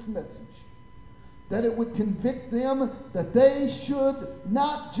hear this message. That it would convict them that they should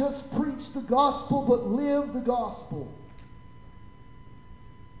not just preach the gospel, but live the gospel.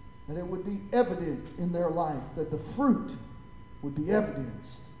 That it would be evident in their life, that the fruit would be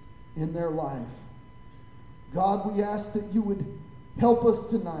evidenced in their life. God, we ask that you would help us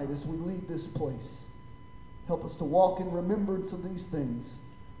tonight as we leave this place. Help us to walk in remembrance of these things.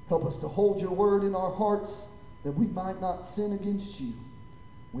 Help us to hold your word in our hearts that we might not sin against you.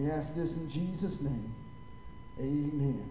 We ask this in Jesus' name. Amen.